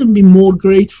couldn't be more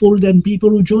grateful than people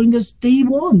who joined us day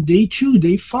 1, day 2,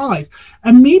 day 5.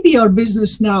 And maybe our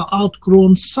business now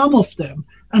outgrown some of them.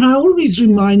 And I always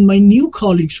remind my new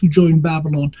colleagues who joined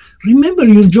Babylon, remember,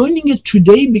 you're joining it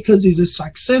today because it's a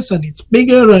success and it's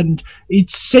bigger and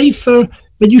it's safer.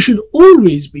 But you should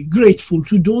always be grateful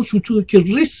to those who took a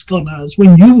risk on us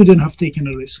when you wouldn't have taken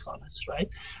a risk on us, right?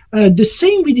 The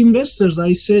same with investors.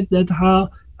 I said that how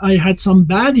I had some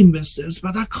bad investors,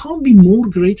 but I can't be more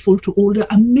grateful to all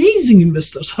the amazing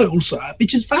investors I also have,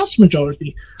 which is vast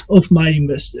majority of my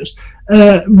investors,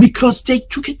 because they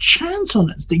took a chance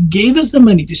on us. They gave us the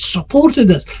money, they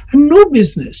supported us. And no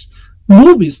business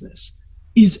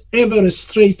is ever a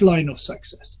straight line of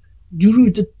success.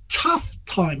 During the tough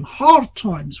time, hard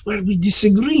times where we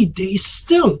disagree, they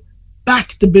still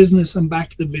back the business and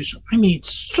back the vision. I mean,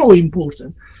 it's so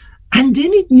important. And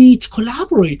then it needs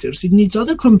collaborators. It needs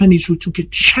other companies who took a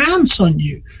chance on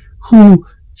you, who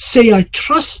say, I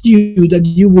trust you that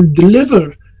you will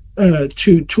deliver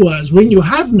to us when you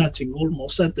have nothing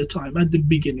almost at the time, at the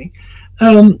beginning.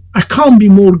 I can't be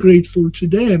more grateful to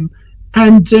them.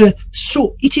 And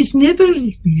so it is never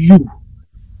you,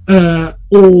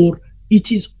 or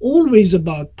it is always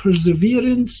about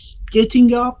perseverance,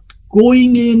 getting up,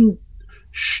 going in,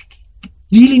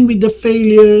 dealing with the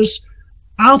failures,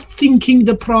 outthinking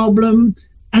the problem,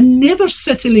 and never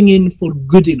settling in for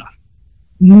good enough.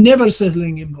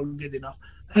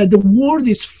 The world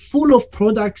is full of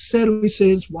products,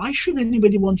 services. Why should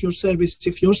anybody want your service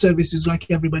if your service is like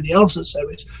everybody else's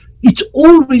service? It's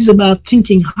always about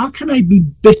thinking, how can I be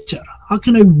better? How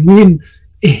can I win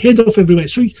ahead of everybody?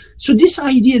 So this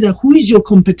idea that who is your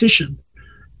competition?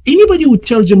 Anybody who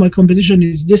tells you my competition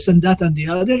is this and that and the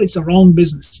other, it's a wrong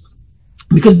business,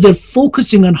 because they're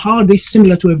focusing on how they're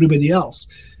similar to everybody else.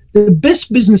 The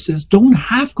best businesses don't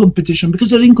have competition because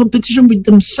they're in competition with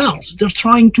themselves. They're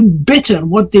trying to better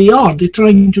what they are. They're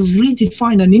trying to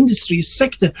redefine an industry, a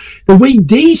sector, the way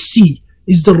they see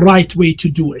is the right way to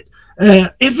do it.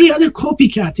 Every other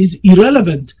copycat is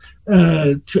irrelevant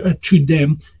to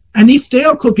them. And if they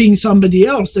are copying somebody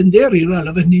else, then they're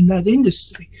irrelevant in that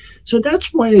industry. So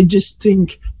that's why I just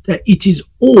think that it is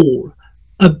all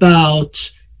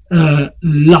about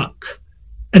luck.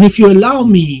 And if you allow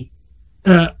me,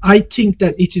 I think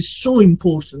that it is so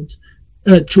important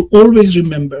to always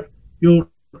remember your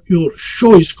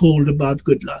show is called About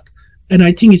Good Luck. And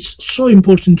I think it's so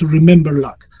important to remember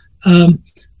luck.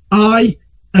 I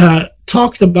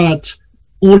talked about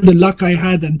all the luck I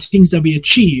had and things that we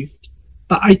achieved,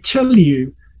 but I tell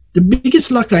you, the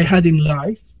biggest luck I had in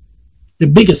life, the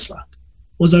biggest luck,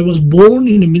 was I was born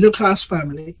in a middle-class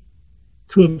family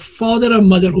to a father and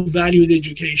mother who valued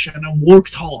education and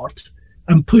worked hard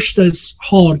and pushed us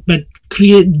hard, but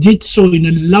did so in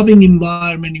a loving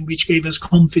environment in which gave us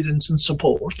confidence and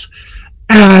support.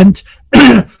 And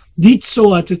did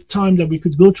so at a time that we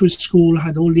could go to school,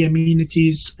 had all the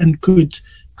amenities, and could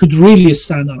really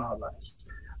stand on our lives.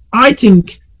 I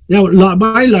think that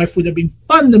my life would have been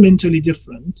fundamentally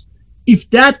different if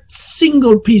that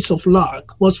single piece of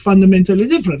luck was fundamentally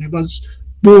different. It was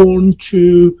born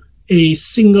to a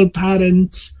single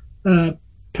parent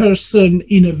person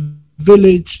in a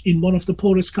village in one of the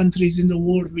poorest countries in the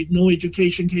world with no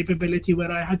education capability,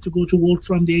 where I had to go to work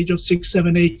from the age of 6,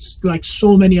 7, 8, like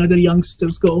so many other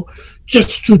youngsters go,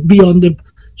 just to be on the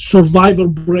survival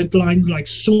breadline like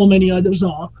so many others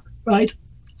are, right?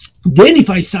 Then if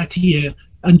I sat here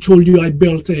and told you I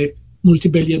built a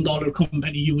multi-billion-dollar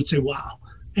company, you would say, wow.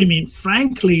 I mean,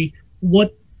 frankly,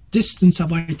 what distance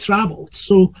have I traveled?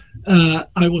 So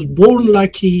I was born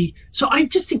lucky. So I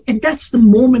just think, and that's the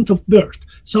moment of birth.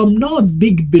 So I'm not a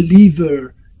big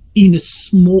believer in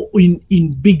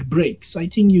in big breaks. I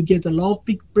think you get a lot of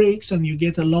big breaks and you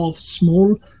get a lot of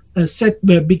small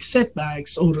big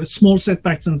setbacks, or small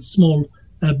setbacks and small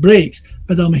breaks.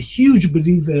 But I'm a huge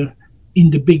believer in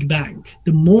the Big Bang.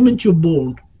 The moment you're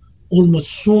born,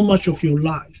 almost so much of your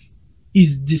life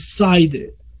is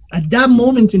decided. At that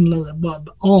moment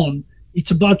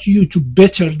it's about you to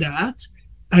better that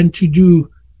and to do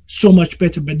so much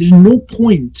better. But there's no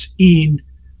point in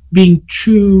being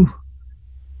too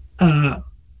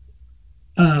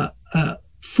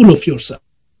full of yourself.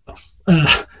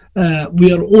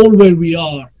 We are all where we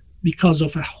are because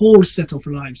of a whole set of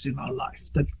lives in our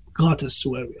life that got us to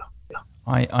where we are.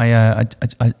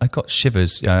 I got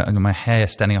shivers and my hair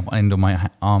standing up on the end of my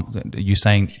arm. You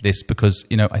saying this because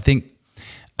I think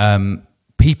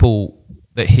people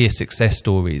that hear success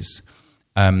stories,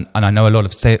 and I know a lot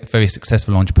of very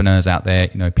successful entrepreneurs out there.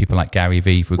 People like Gary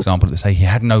Vee, for example, that say he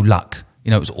had no luck.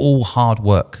 It was all hard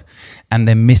work, and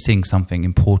they're missing something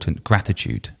important: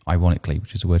 gratitude. Ironically,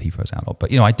 which is a word he throws out a lot.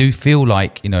 But I do feel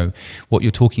like what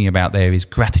you're talking about there is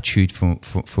gratitude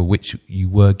for which you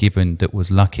were given that was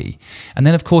lucky. And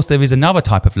then, of course, there is another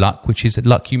type of luck, which is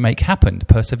luck you make happen. The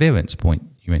perseverance point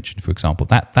you mentioned, for example,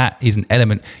 that is an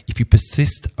element. If you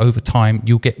persist over time,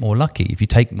 you'll get more lucky. If you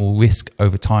take more risk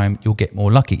over time, you'll get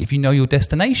more lucky. If you know your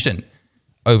destination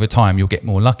over time, you'll get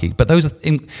more lucky. But those are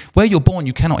where you're born,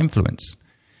 you cannot influence.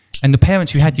 And the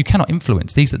parents you had, you cannot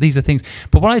influence. These are things.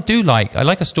 But what I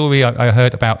like a story I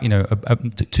heard about,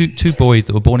 two boys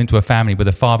that were born into a family where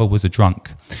the father was a drunk.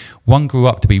 One grew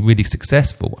up to be really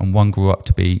successful, and one grew up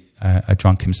to be a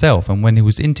drunk himself. And when he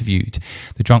was interviewed,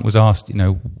 the drunk was asked,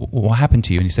 what happened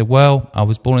to you? And he said, well, I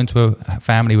was born into a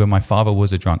family where my father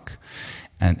was a drunk.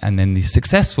 And then the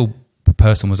successful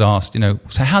person was asked,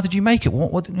 so how did you make it?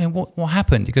 What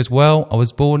happened? He goes, well, I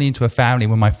was born into a family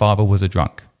where my father was a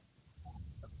drunk.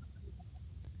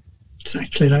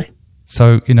 Exactly right.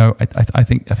 So I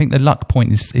think the luck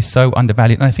point is so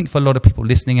undervalued, and I think for a lot of people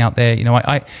listening out there,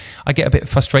 I get a bit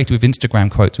frustrated with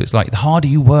Instagram quotes where it's like the harder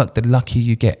you work, the luckier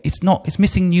you get. It's not. It's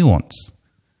missing nuance.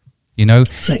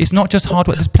 It's not just hard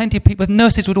work. There's plenty of people.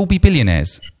 Nurses would all be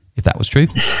billionaires if that was true.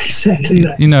 Exactly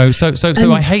right.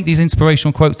 So I hate these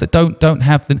inspirational quotes that don't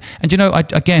have the.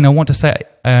 And I want to say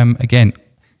again,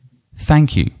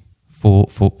 thank you for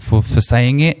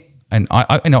saying it. And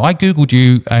I Googled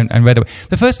you and read about.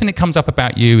 The first thing that comes up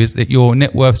about you is that your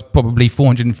net worth's probably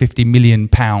 £450 million.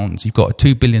 You've got a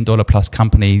 $2 billion plus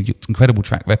company, incredible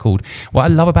track record. What I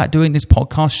love about doing this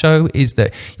podcast show is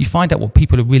that you find out what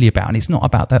people are really about, and it's not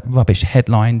about that rubbish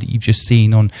headline that you've just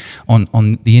seen on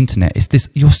the internet. It's this: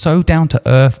 you're so down to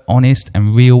earth, honest,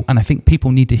 and real. And I think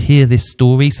people need to hear this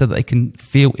story so that they can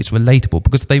feel it's relatable.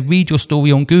 Because if they read your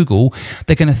story on Google,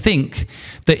 they're going to think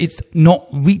that it's not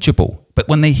reachable. But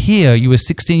when they hear you were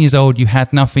 16 years old, you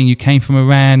had nothing, you came from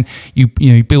Iran, you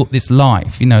built this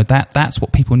life, that's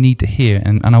what people need to hear.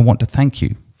 And I want to thank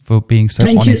you for being so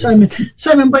honest. Thank you, Simon.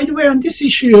 Simon, by the way, on this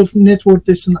issue of net worth,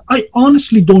 I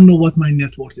honestly don't know what my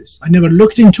net worth is. I never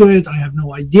looked into it. I have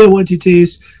no idea what it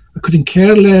is. I couldn't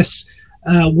care less.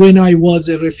 When I was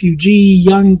a refugee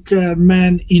young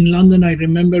man in London, I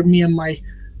remember me and my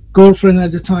girlfriend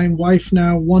at the time, wife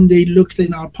now, one day looked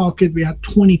in our pocket, we had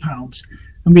 £20.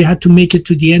 And we had to make it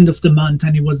to the end of the month,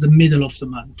 and it was the middle of the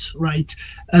month, right?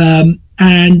 And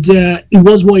it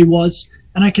was what it was.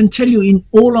 And I can tell you, in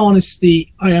all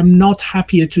honesty, I am not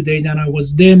happier today than I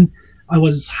was then. I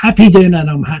was happy then, and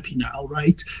I'm happy now,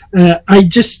 right? I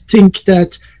just think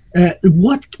that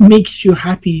what makes you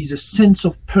happy is a sense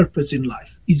of purpose in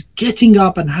life, is getting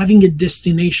up and having a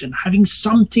destination, having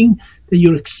something that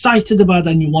you're excited about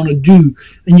and you want to do.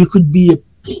 And you could be a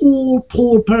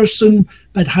poor person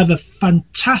but have a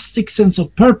fantastic sense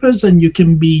of purpose, and you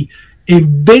can be a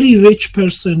very rich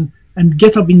person and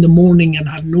get up in the morning and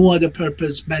have no other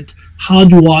purpose but how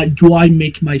do I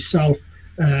make myself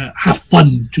have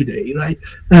fun today, right?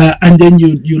 And then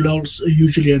you'll also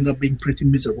usually end up being pretty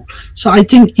miserable. So I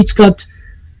think it's got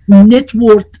net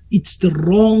worth. It's the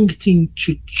wrong thing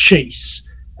to chase.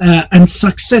 And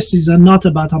success is not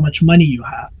about how much money you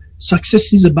have.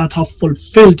 Success is about how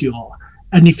fulfilled you are.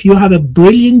 And if you have a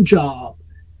brilliant job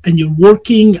and you're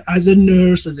working as a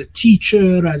nurse, as a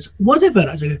teacher, as whatever,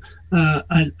 as a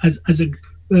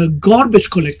garbage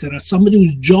collector, as somebody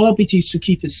whose job it is to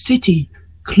keep a city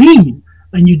clean,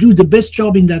 and you do the best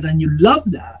job in that and you love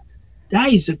that,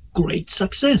 that is a great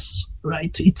success,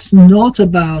 right? It's not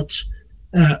about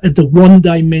the one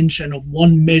dimension of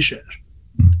one measure,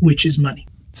 which is money.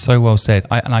 So well said.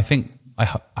 I think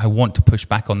I want to push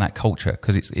back on that culture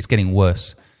because it's getting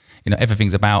worse.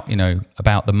 Everything's about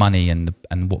about the money and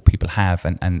what people have,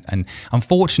 and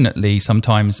unfortunately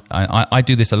sometimes I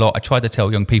do this a lot. I try to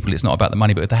tell young people it's not about the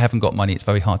money, but if they haven't got money, it's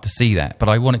very hard to see that. But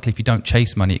ironically, if you don't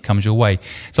chase money, it comes your way.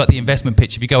 It's like the investment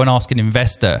pitch. If you go and ask an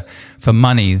investor for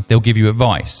money, they'll give you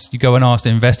advice. You go and ask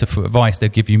an investor for advice, they'll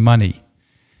give you money.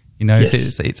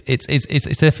 Yes.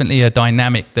 It's definitely a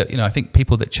dynamic that I think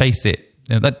people that chase it.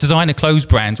 That designer clothes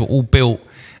brands were all built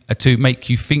to make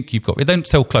you think you've got. They don't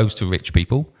sell clothes to rich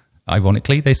people.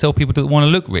 Ironically, they sell people that want to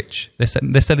look rich.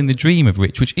 They're selling the dream of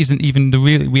rich, which isn't even the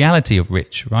real reality of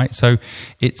rich, right? So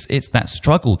it's that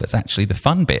struggle that's actually the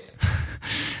fun bit.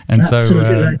 And absolutely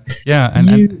so right. Yeah,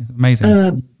 and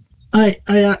amazing.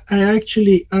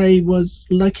 I was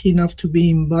lucky enough to be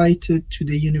invited to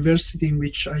the university in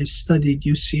which I studied,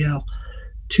 UCL,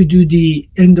 to do the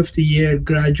end of the year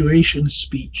graduation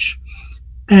speech,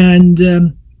 and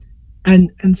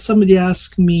somebody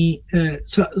asked me, and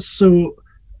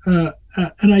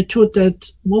I thought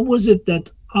that what was it that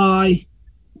I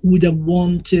would have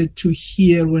wanted to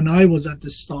hear when I was at the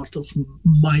start of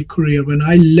my career, when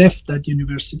I left that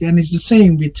university. And it's the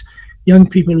same with young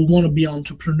people who want to be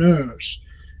entrepreneurs.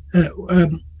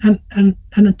 And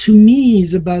to me,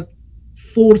 it's about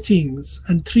four things,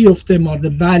 and three of them are the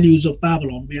values of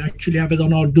Babylon. We actually have it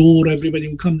on our door. Everybody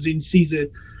who comes in sees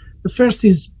it. The first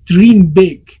is dream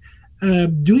big.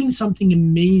 Doing something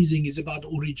amazing is about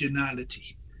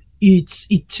originality.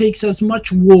 It takes as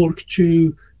much work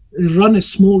to run a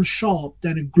small shop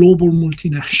than a global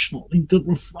multinational.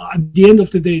 At the end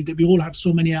of the day, we all have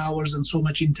so many hours and so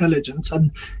much intelligence,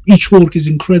 and each work is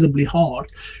incredibly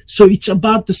hard. So it's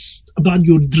about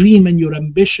your dream and your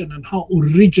ambition and how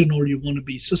original you want to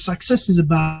be. So success is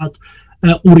about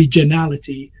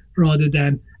originality rather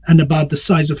than about the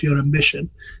size of your ambition.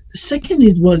 The second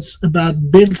was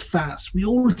about build fast. We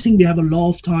all think we have a lot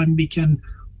of time. We can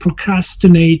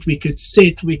procrastinate, we could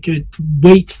sit, we could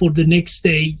wait for the next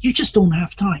day. You just don't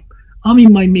have time. I'm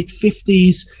in my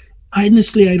mid-50s.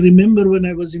 Honestly, I remember when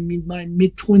I was in my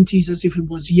mid-20s as if it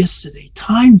was yesterday.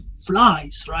 Time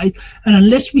flies, right? And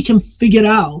unless we can figure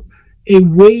out a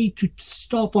way to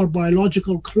stop our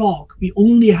biological clock, we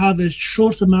only have a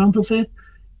short amount of it,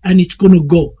 and it's going to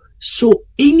go. So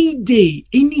any day,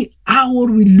 any hour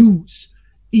we lose,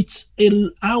 it's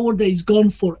an hour that is gone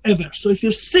forever. So if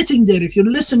you're sitting there, if you're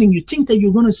listening, you think that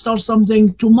you're going to start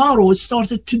something tomorrow,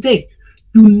 start it today.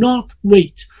 Do not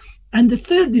wait. And the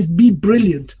third is be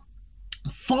brilliant.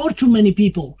 Far too many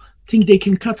people think they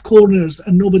can cut corners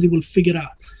and nobody will figure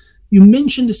out. You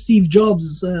mentioned Steve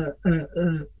Jobs,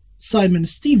 Simon.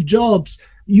 Steve Jobs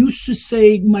used to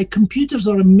say, my computers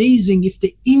are amazing if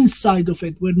the inside of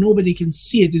it, where nobody can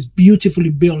see it, is beautifully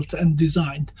built and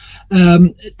designed.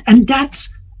 And that's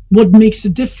what makes the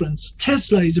difference.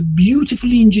 Tesla is a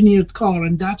beautifully engineered car,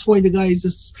 and that's why the guy is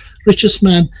the richest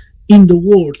man in the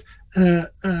world.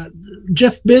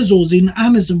 Jeff Bezos in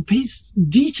Amazon pays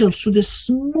details to the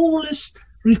smallest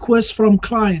request from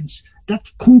clients. That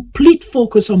complete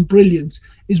focus on brilliance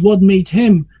is what made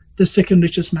him the second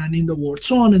richest man in the world,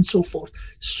 so on and so forth.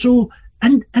 So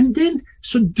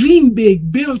dream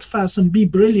big, build fast, and be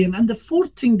brilliant. And the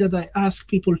fourth thing that I ask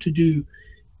people to do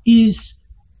is,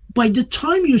 by the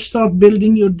time you start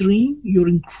building your dream, you're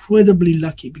incredibly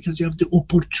lucky because you have the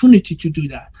opportunity to do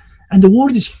that. And the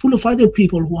world is full of other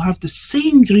people who have the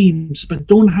same dreams but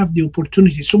don't have the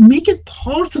opportunity. So make it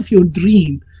part of your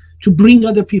dream to bring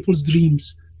other people's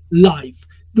dreams live.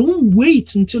 Don't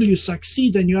wait until you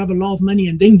succeed and you have a lot of money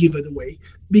and then give it away,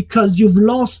 because you've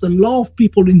lost a lot of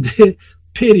people in the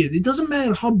period. It doesn't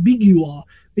matter how big you are.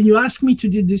 When you asked me to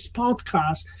do this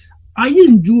podcast, I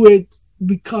didn't do it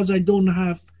because I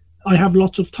have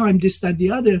lots of time, this, that,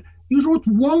 the other. You wrote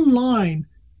one line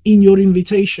in your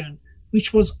invitation,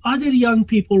 which was other young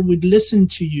people would listen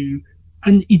to you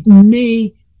and it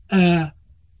may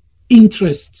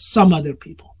interest some other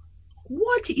people.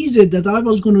 What is it that I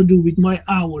was going to do with my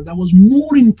hour that was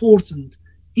more important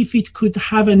if it could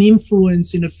have an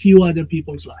influence in a few other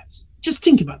people's lives? Just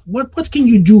think about what can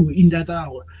you do in that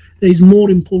hour that is more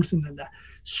important than that.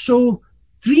 So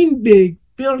dream big,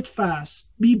 build fast,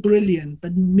 be brilliant,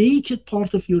 but make it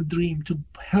part of your dream to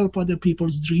help other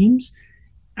people's dreams,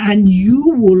 and you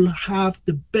will have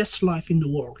the best life in the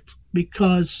world,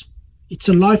 because it's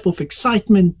a life of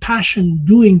excitement, passion,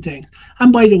 doing things.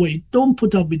 And by the way, don't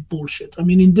put up with bullshit. I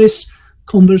mean, in this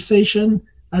conversation,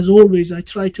 as always, I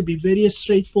try to be very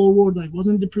straightforward. I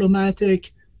wasn't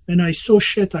diplomatic. When I saw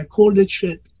shit, I called it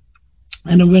shit.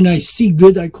 And when I see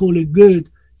good, I call it good.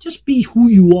 Just be who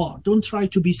you are. Don't try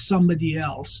to be somebody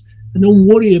else. And don't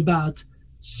worry about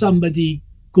somebody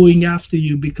going after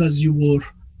you because you were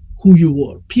who you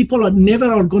were. People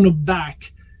never going to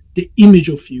back the image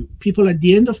of you. People at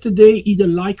the end of the day either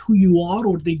like who you are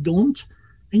or they don't.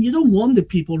 And you don't want the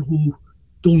people who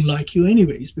don't like you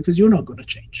anyways, because you're not going to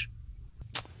change.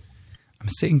 I'm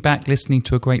sitting back listening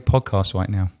to a great podcast right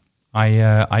now.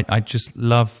 I just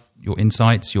love your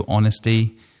insights, your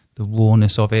honesty, the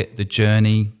rawness of it, the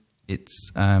journey.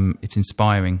 It's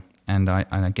inspiring, and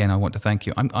again I want to thank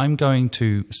you. I'm going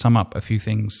to sum up a few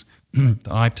things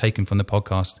that I've taken from the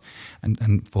podcast,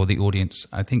 and for the audience.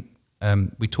 I think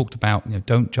we talked about,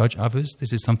 don't judge others.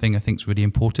 This is something I think is really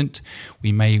important.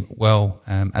 We may well,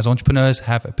 as entrepreneurs,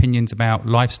 have opinions about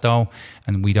lifestyle,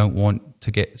 and we don't want to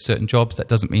get certain jobs. That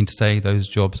doesn't mean to say those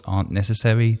jobs aren't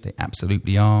necessary. They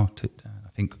absolutely are. I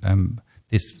think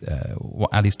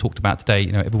what Ali's talked about today,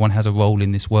 everyone has a role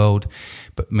in this world,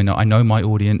 but I know my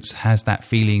audience has that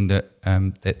feeling that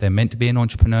they're meant to be an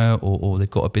entrepreneur, or they've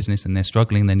got a business and they're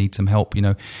struggling, they need some help.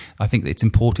 I think it's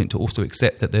important to also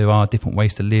accept that there are different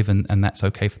ways to live, and that's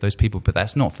okay for those people, but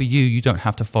that's not for you. You don't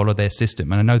have to follow their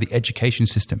system. And I know the education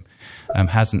system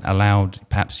hasn't allowed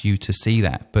perhaps you to see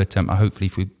that, but hopefully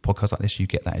through podcasts like this, you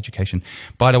get that education.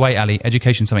 By the way, Ali,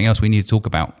 education is something else we need to talk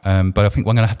about, but I think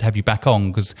we're going to have you back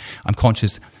on, because I'm conscious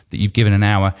that you've given an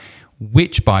hour,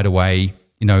 which, by the way,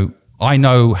 I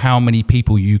know how many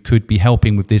people you could be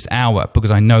helping with this hour, because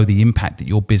I know the impact that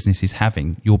your business is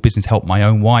having. Your business helped my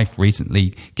own wife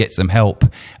recently get some help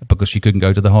because she couldn't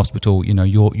go to the hospital.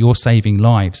 You're saving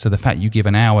lives. So the fact you give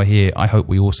an hour here, I hope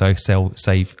we also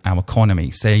save our economy,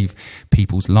 save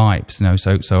people's lives.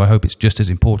 So I hope it's just as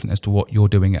important as to what you're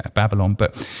doing at Babylon.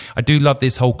 But I do love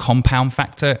this whole compound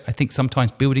factor. I think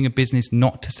sometimes building a business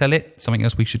not to sell it, something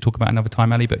else we should talk about another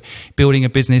time, Ali, but building a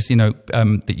business,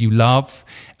 that you love,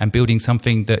 and building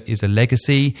something that is a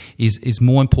legacy is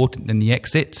more important than the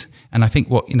exit. And I think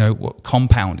what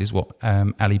compound is what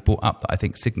Ali brought up, that I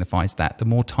think signifies that. The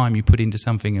more time you put into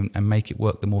something and make it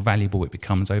work, the more valuable it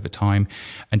becomes over time.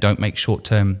 And don't make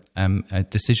short-term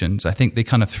decisions. I think the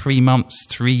kind of 3 months,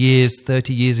 3 years,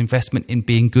 30 years investment in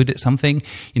being good at something,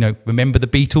 remember the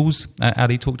Beatles,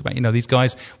 Ali talked about, these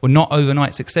guys were not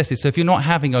overnight successes. So if you're not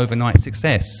having overnight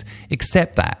success,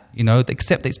 accept that,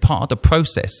 accept that it's part of the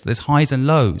process. There's highs and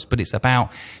lows, but it's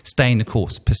about staying the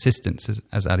course, persistence,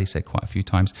 as Ali said quite a few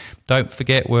times. Don't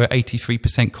forget, we're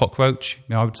 83% cockroach.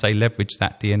 I would say leverage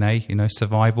that DNA,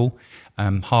 survival.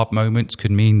 Hard moments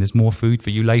could mean there's more food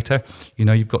for you later.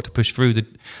 You've got to push through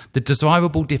the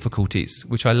desirable difficulties,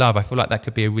 which I love. I feel like that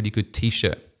could be a really good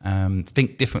T-shirt.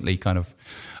 Think differently kind of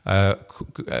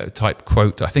type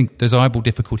quote. I think desirable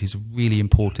difficulties are really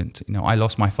important. I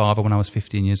lost my father when I was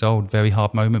 15 years old, very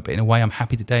hard moment, but in a way I'm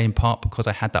happy today, in part because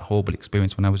I had that horrible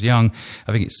experience when I was young.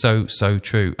 I think it's so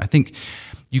true. I think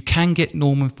you can get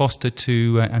Norman Foster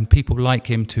and people like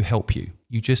him to help you.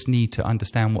 You just need to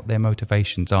understand what their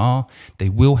motivations are. They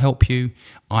will help you.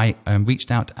 I reached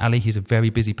out to Ali. He's a very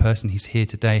busy person. He's here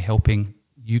today helping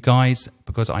you guys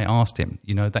because I asked him.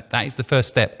 That is the first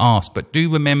step. Ask. But do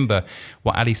remember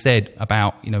what Ali said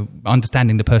about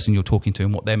understanding the person you're talking to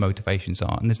and what their motivations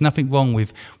are. And there's nothing wrong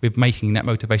with making that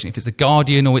motivation. If it's The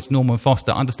Guardian or it's Norman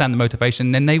Foster, understand the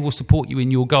motivation, then they will support you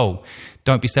in your goal.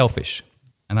 Don't be selfish.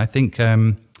 And I think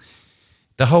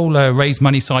the whole raise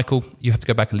money cycle, you have to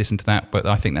go back and listen to that, but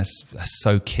I think that's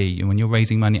so key. And when you're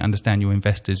raising money, understand your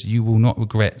investors. You will not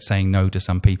regret saying no to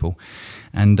some people.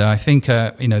 And I think,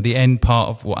 the end part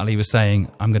of what Ali was saying,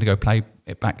 I'm going to go play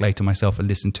it back later myself and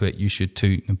listen to it. You should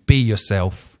too. Be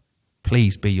yourself.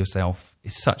 Please be yourself.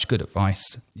 It's such good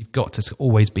advice. You've got to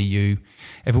always be you.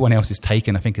 Everyone else is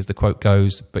taken, I think, as the quote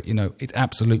goes. But, it's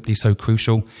absolutely so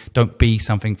crucial. Don't be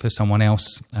something for someone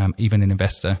else, even an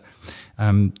investor.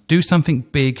 Do something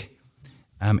big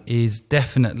is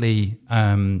definitely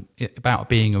about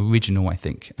being original, I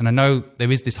think. And I know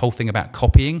there is this whole thing about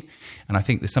copying, and I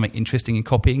think there's something interesting in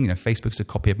copying. Facebook's a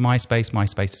copy of MySpace.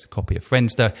 MySpace is a copy of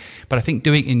Friendster. But I think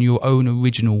doing it in your own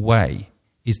original way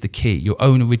is the key, your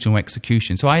own original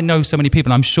execution. So I know so many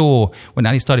people, I'm sure when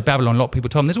Ali started Babylon, a lot of people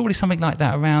told him there's already something like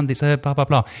that around, it's blah, blah,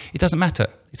 blah. It doesn't matter.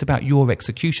 It's about your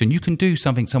execution. You can do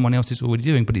something someone else is already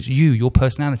doing, but it's you, your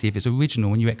personality. If it's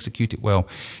original and you execute it well,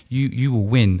 you will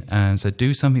win. So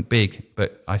do something big,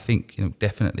 but I think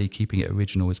definitely keeping it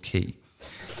original is key.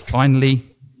 Finally,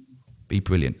 be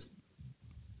brilliant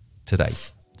today.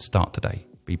 Start today.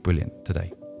 Be brilliant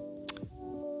today.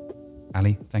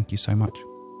 Ali, thank you so much.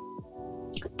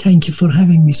 Thank you for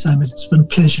having me, Simon. It's been a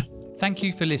pleasure. Thank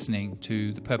you for listening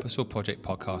to the Purposeful Project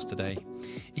podcast today.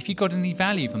 If you got any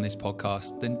value from this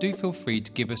podcast, then do feel free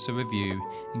to give us a review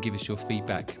and give us your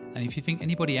feedback. And if you think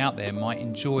anybody out there might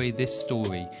enjoy this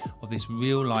story of this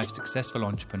real life successful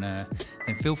entrepreneur,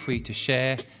 then feel free to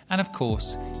share. And of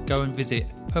course, go and visit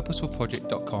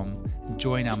purposefulproject.com and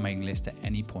join our mailing list at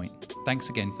any point. Thanks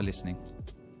again for listening.